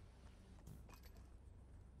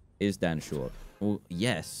 Is Dan short? Well,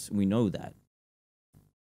 yes, we know that.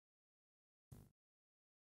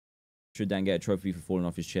 Should Dan get a trophy for falling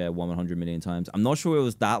off his chair 100 million times? I'm not sure it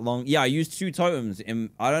was that long. Yeah, I used 2 totems. I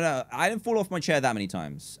don't know. I didn't fall off my chair that many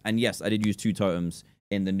times. And yes, I did use 2 totems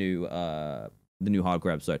in the new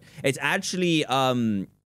hardcore episode. It's actually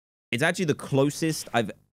the closest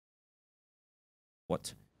I've...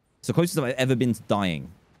 What? It's the closest I've ever been to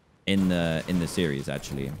dying in the series,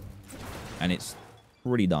 actually. And it's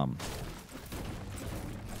pretty dumb.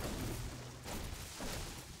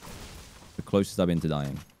 The closest I've been to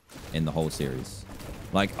dying in the whole series.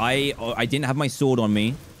 Like, I didn't have my sword on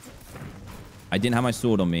me. I didn't have my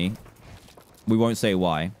sword on me. We won't say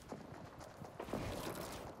why.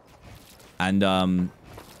 And,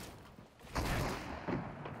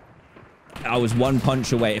 I was 1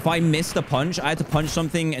 punch away. If I missed a punch, I had to punch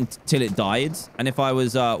something until it died. And if I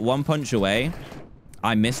was 1 punch away,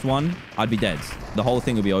 I missed one, I'd be dead. The whole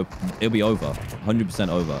thing would be over. It'll be over. 100%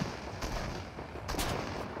 over.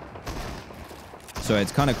 So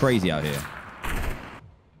it's kind of crazy out here.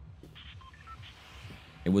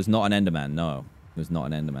 It was not an Enderman. No, it was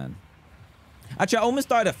not an Enderman. Actually, I almost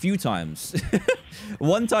died a few times.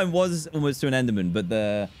 One time was almost to an Enderman, but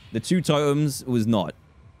the 2 totems was not.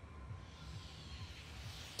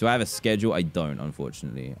 Do I have a schedule? I don't,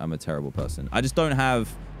 unfortunately. I'm a terrible person. I just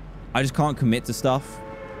can't commit to stuff.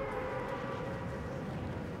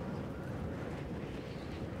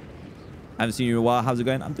 I haven't seen you in a while. How's it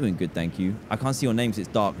going? I'm doing good, thank you. I can't see your names. It's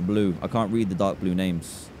dark blue. I can't read the dark blue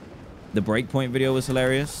names. The Breakpoint video was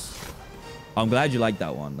hilarious. I'm glad you liked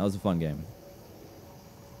that one. That was a fun game.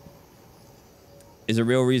 Is a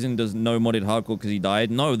real reason does no modded hardcore because he died?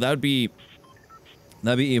 No, that'd be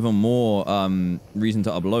even more reason to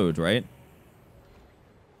upload, right?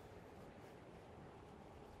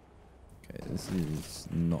 Okay, this is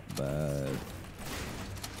not bad.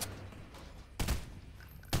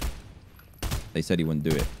 They said he wouldn't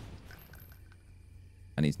do it.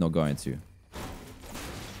 And he's not going to.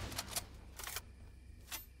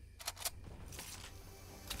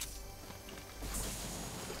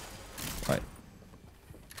 Right.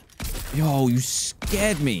 Yo, you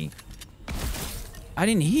scared me. I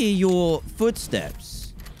didn't hear your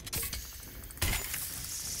footsteps.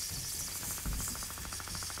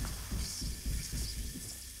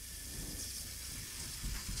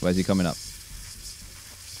 Where's he coming up?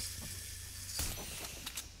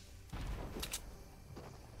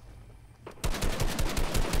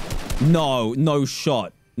 No, no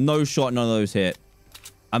shot. No shot, none of those hit.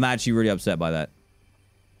 I'm actually really upset by that.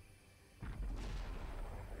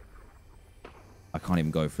 I can't even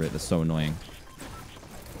go for it. That's so annoying.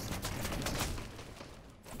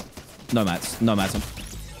 No mats. No mats.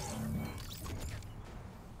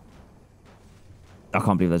 I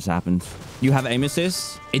can't believe this happened. You have aim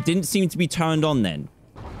assist? It didn't seem to be turned on then.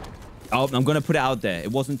 Oh, I'm going to put it out there.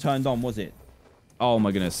 It wasn't turned on, was it? Oh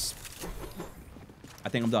my goodness. I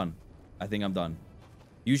think I'm done. I think I'm done.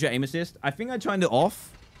 Use your aim assist. I think I turned it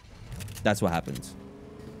off. That's what happened.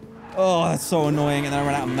 Oh, that's so annoying. And then I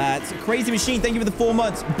ran out of mats. Crazy Machine, thank you for the 4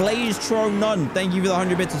 months. Blaze Tro None, thank you for the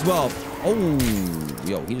 100 bits as well. Oh,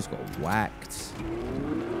 yo, he just got whacked.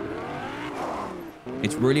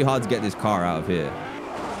 It's really hard to get this car out of here.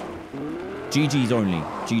 GG's only.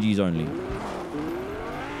 GG's only.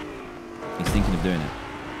 He's thinking of doing it.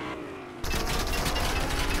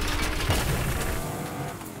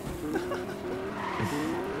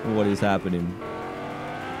 What is happening?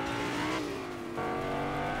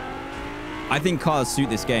 I think cars suit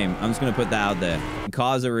this game. I'm just going to put that out there.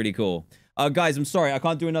 Cars are really cool. Guys, I'm sorry. I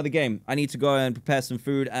can't do another game. I need to go and prepare some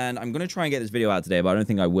food. And I'm going to try and get this video out today, but I don't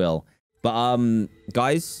think I will. But,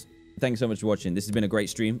 guys, thanks so much for watching. This has been a great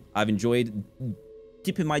stream. I've enjoyed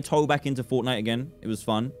dipping my toe back into Fortnite again. It was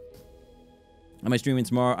fun. Am I streaming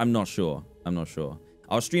tomorrow? I'm not sure. I'm not sure.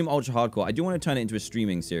 I'll stream Ultra Hardcore. I do want to turn it into a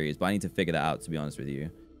streaming series, but I need to figure that out, to be honest with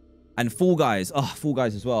you. And Fall Guys. Oh, Fall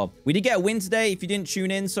Guys as well. We did get a win today if you didn't tune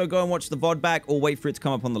in, so go and watch the VOD back or wait for it to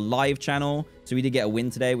come up on the live channel. So we did get a win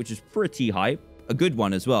today, which is pretty hype. A good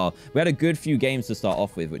one as well. We had a good few games to start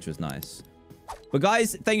off with, which was nice. But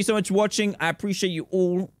guys, thank you so much for watching. I appreciate you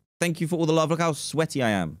all. Thank you for all the love. Look how sweaty I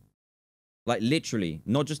am. Like, literally.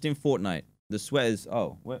 Not just in Fortnite. The sweat is...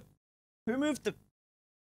 Oh, what? Who moved the...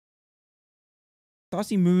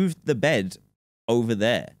 Darcy moved the bed over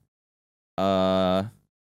there.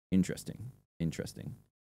 Interesting.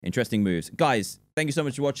 Interesting moves. Guys, thank you so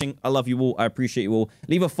much for watching. I love you all. I appreciate you all.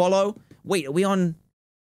 Leave a follow. Wait, are we on...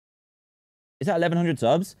 Is that 1,100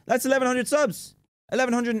 subs? That's 1,100 subs.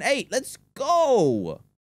 1,108. Let's go.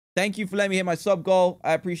 Thank you for letting me hit my sub goal.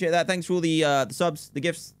 I appreciate that. Thanks for all the subs, the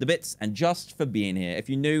gifts, the bits, and just for being here. If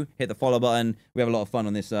you're new, hit the follow button. We have a lot of fun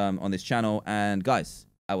on this channel. And guys,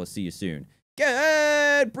 I will see you soon.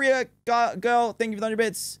 Good, Bria girl. Thank you for the 100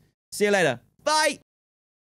 bits. See you later. Bye.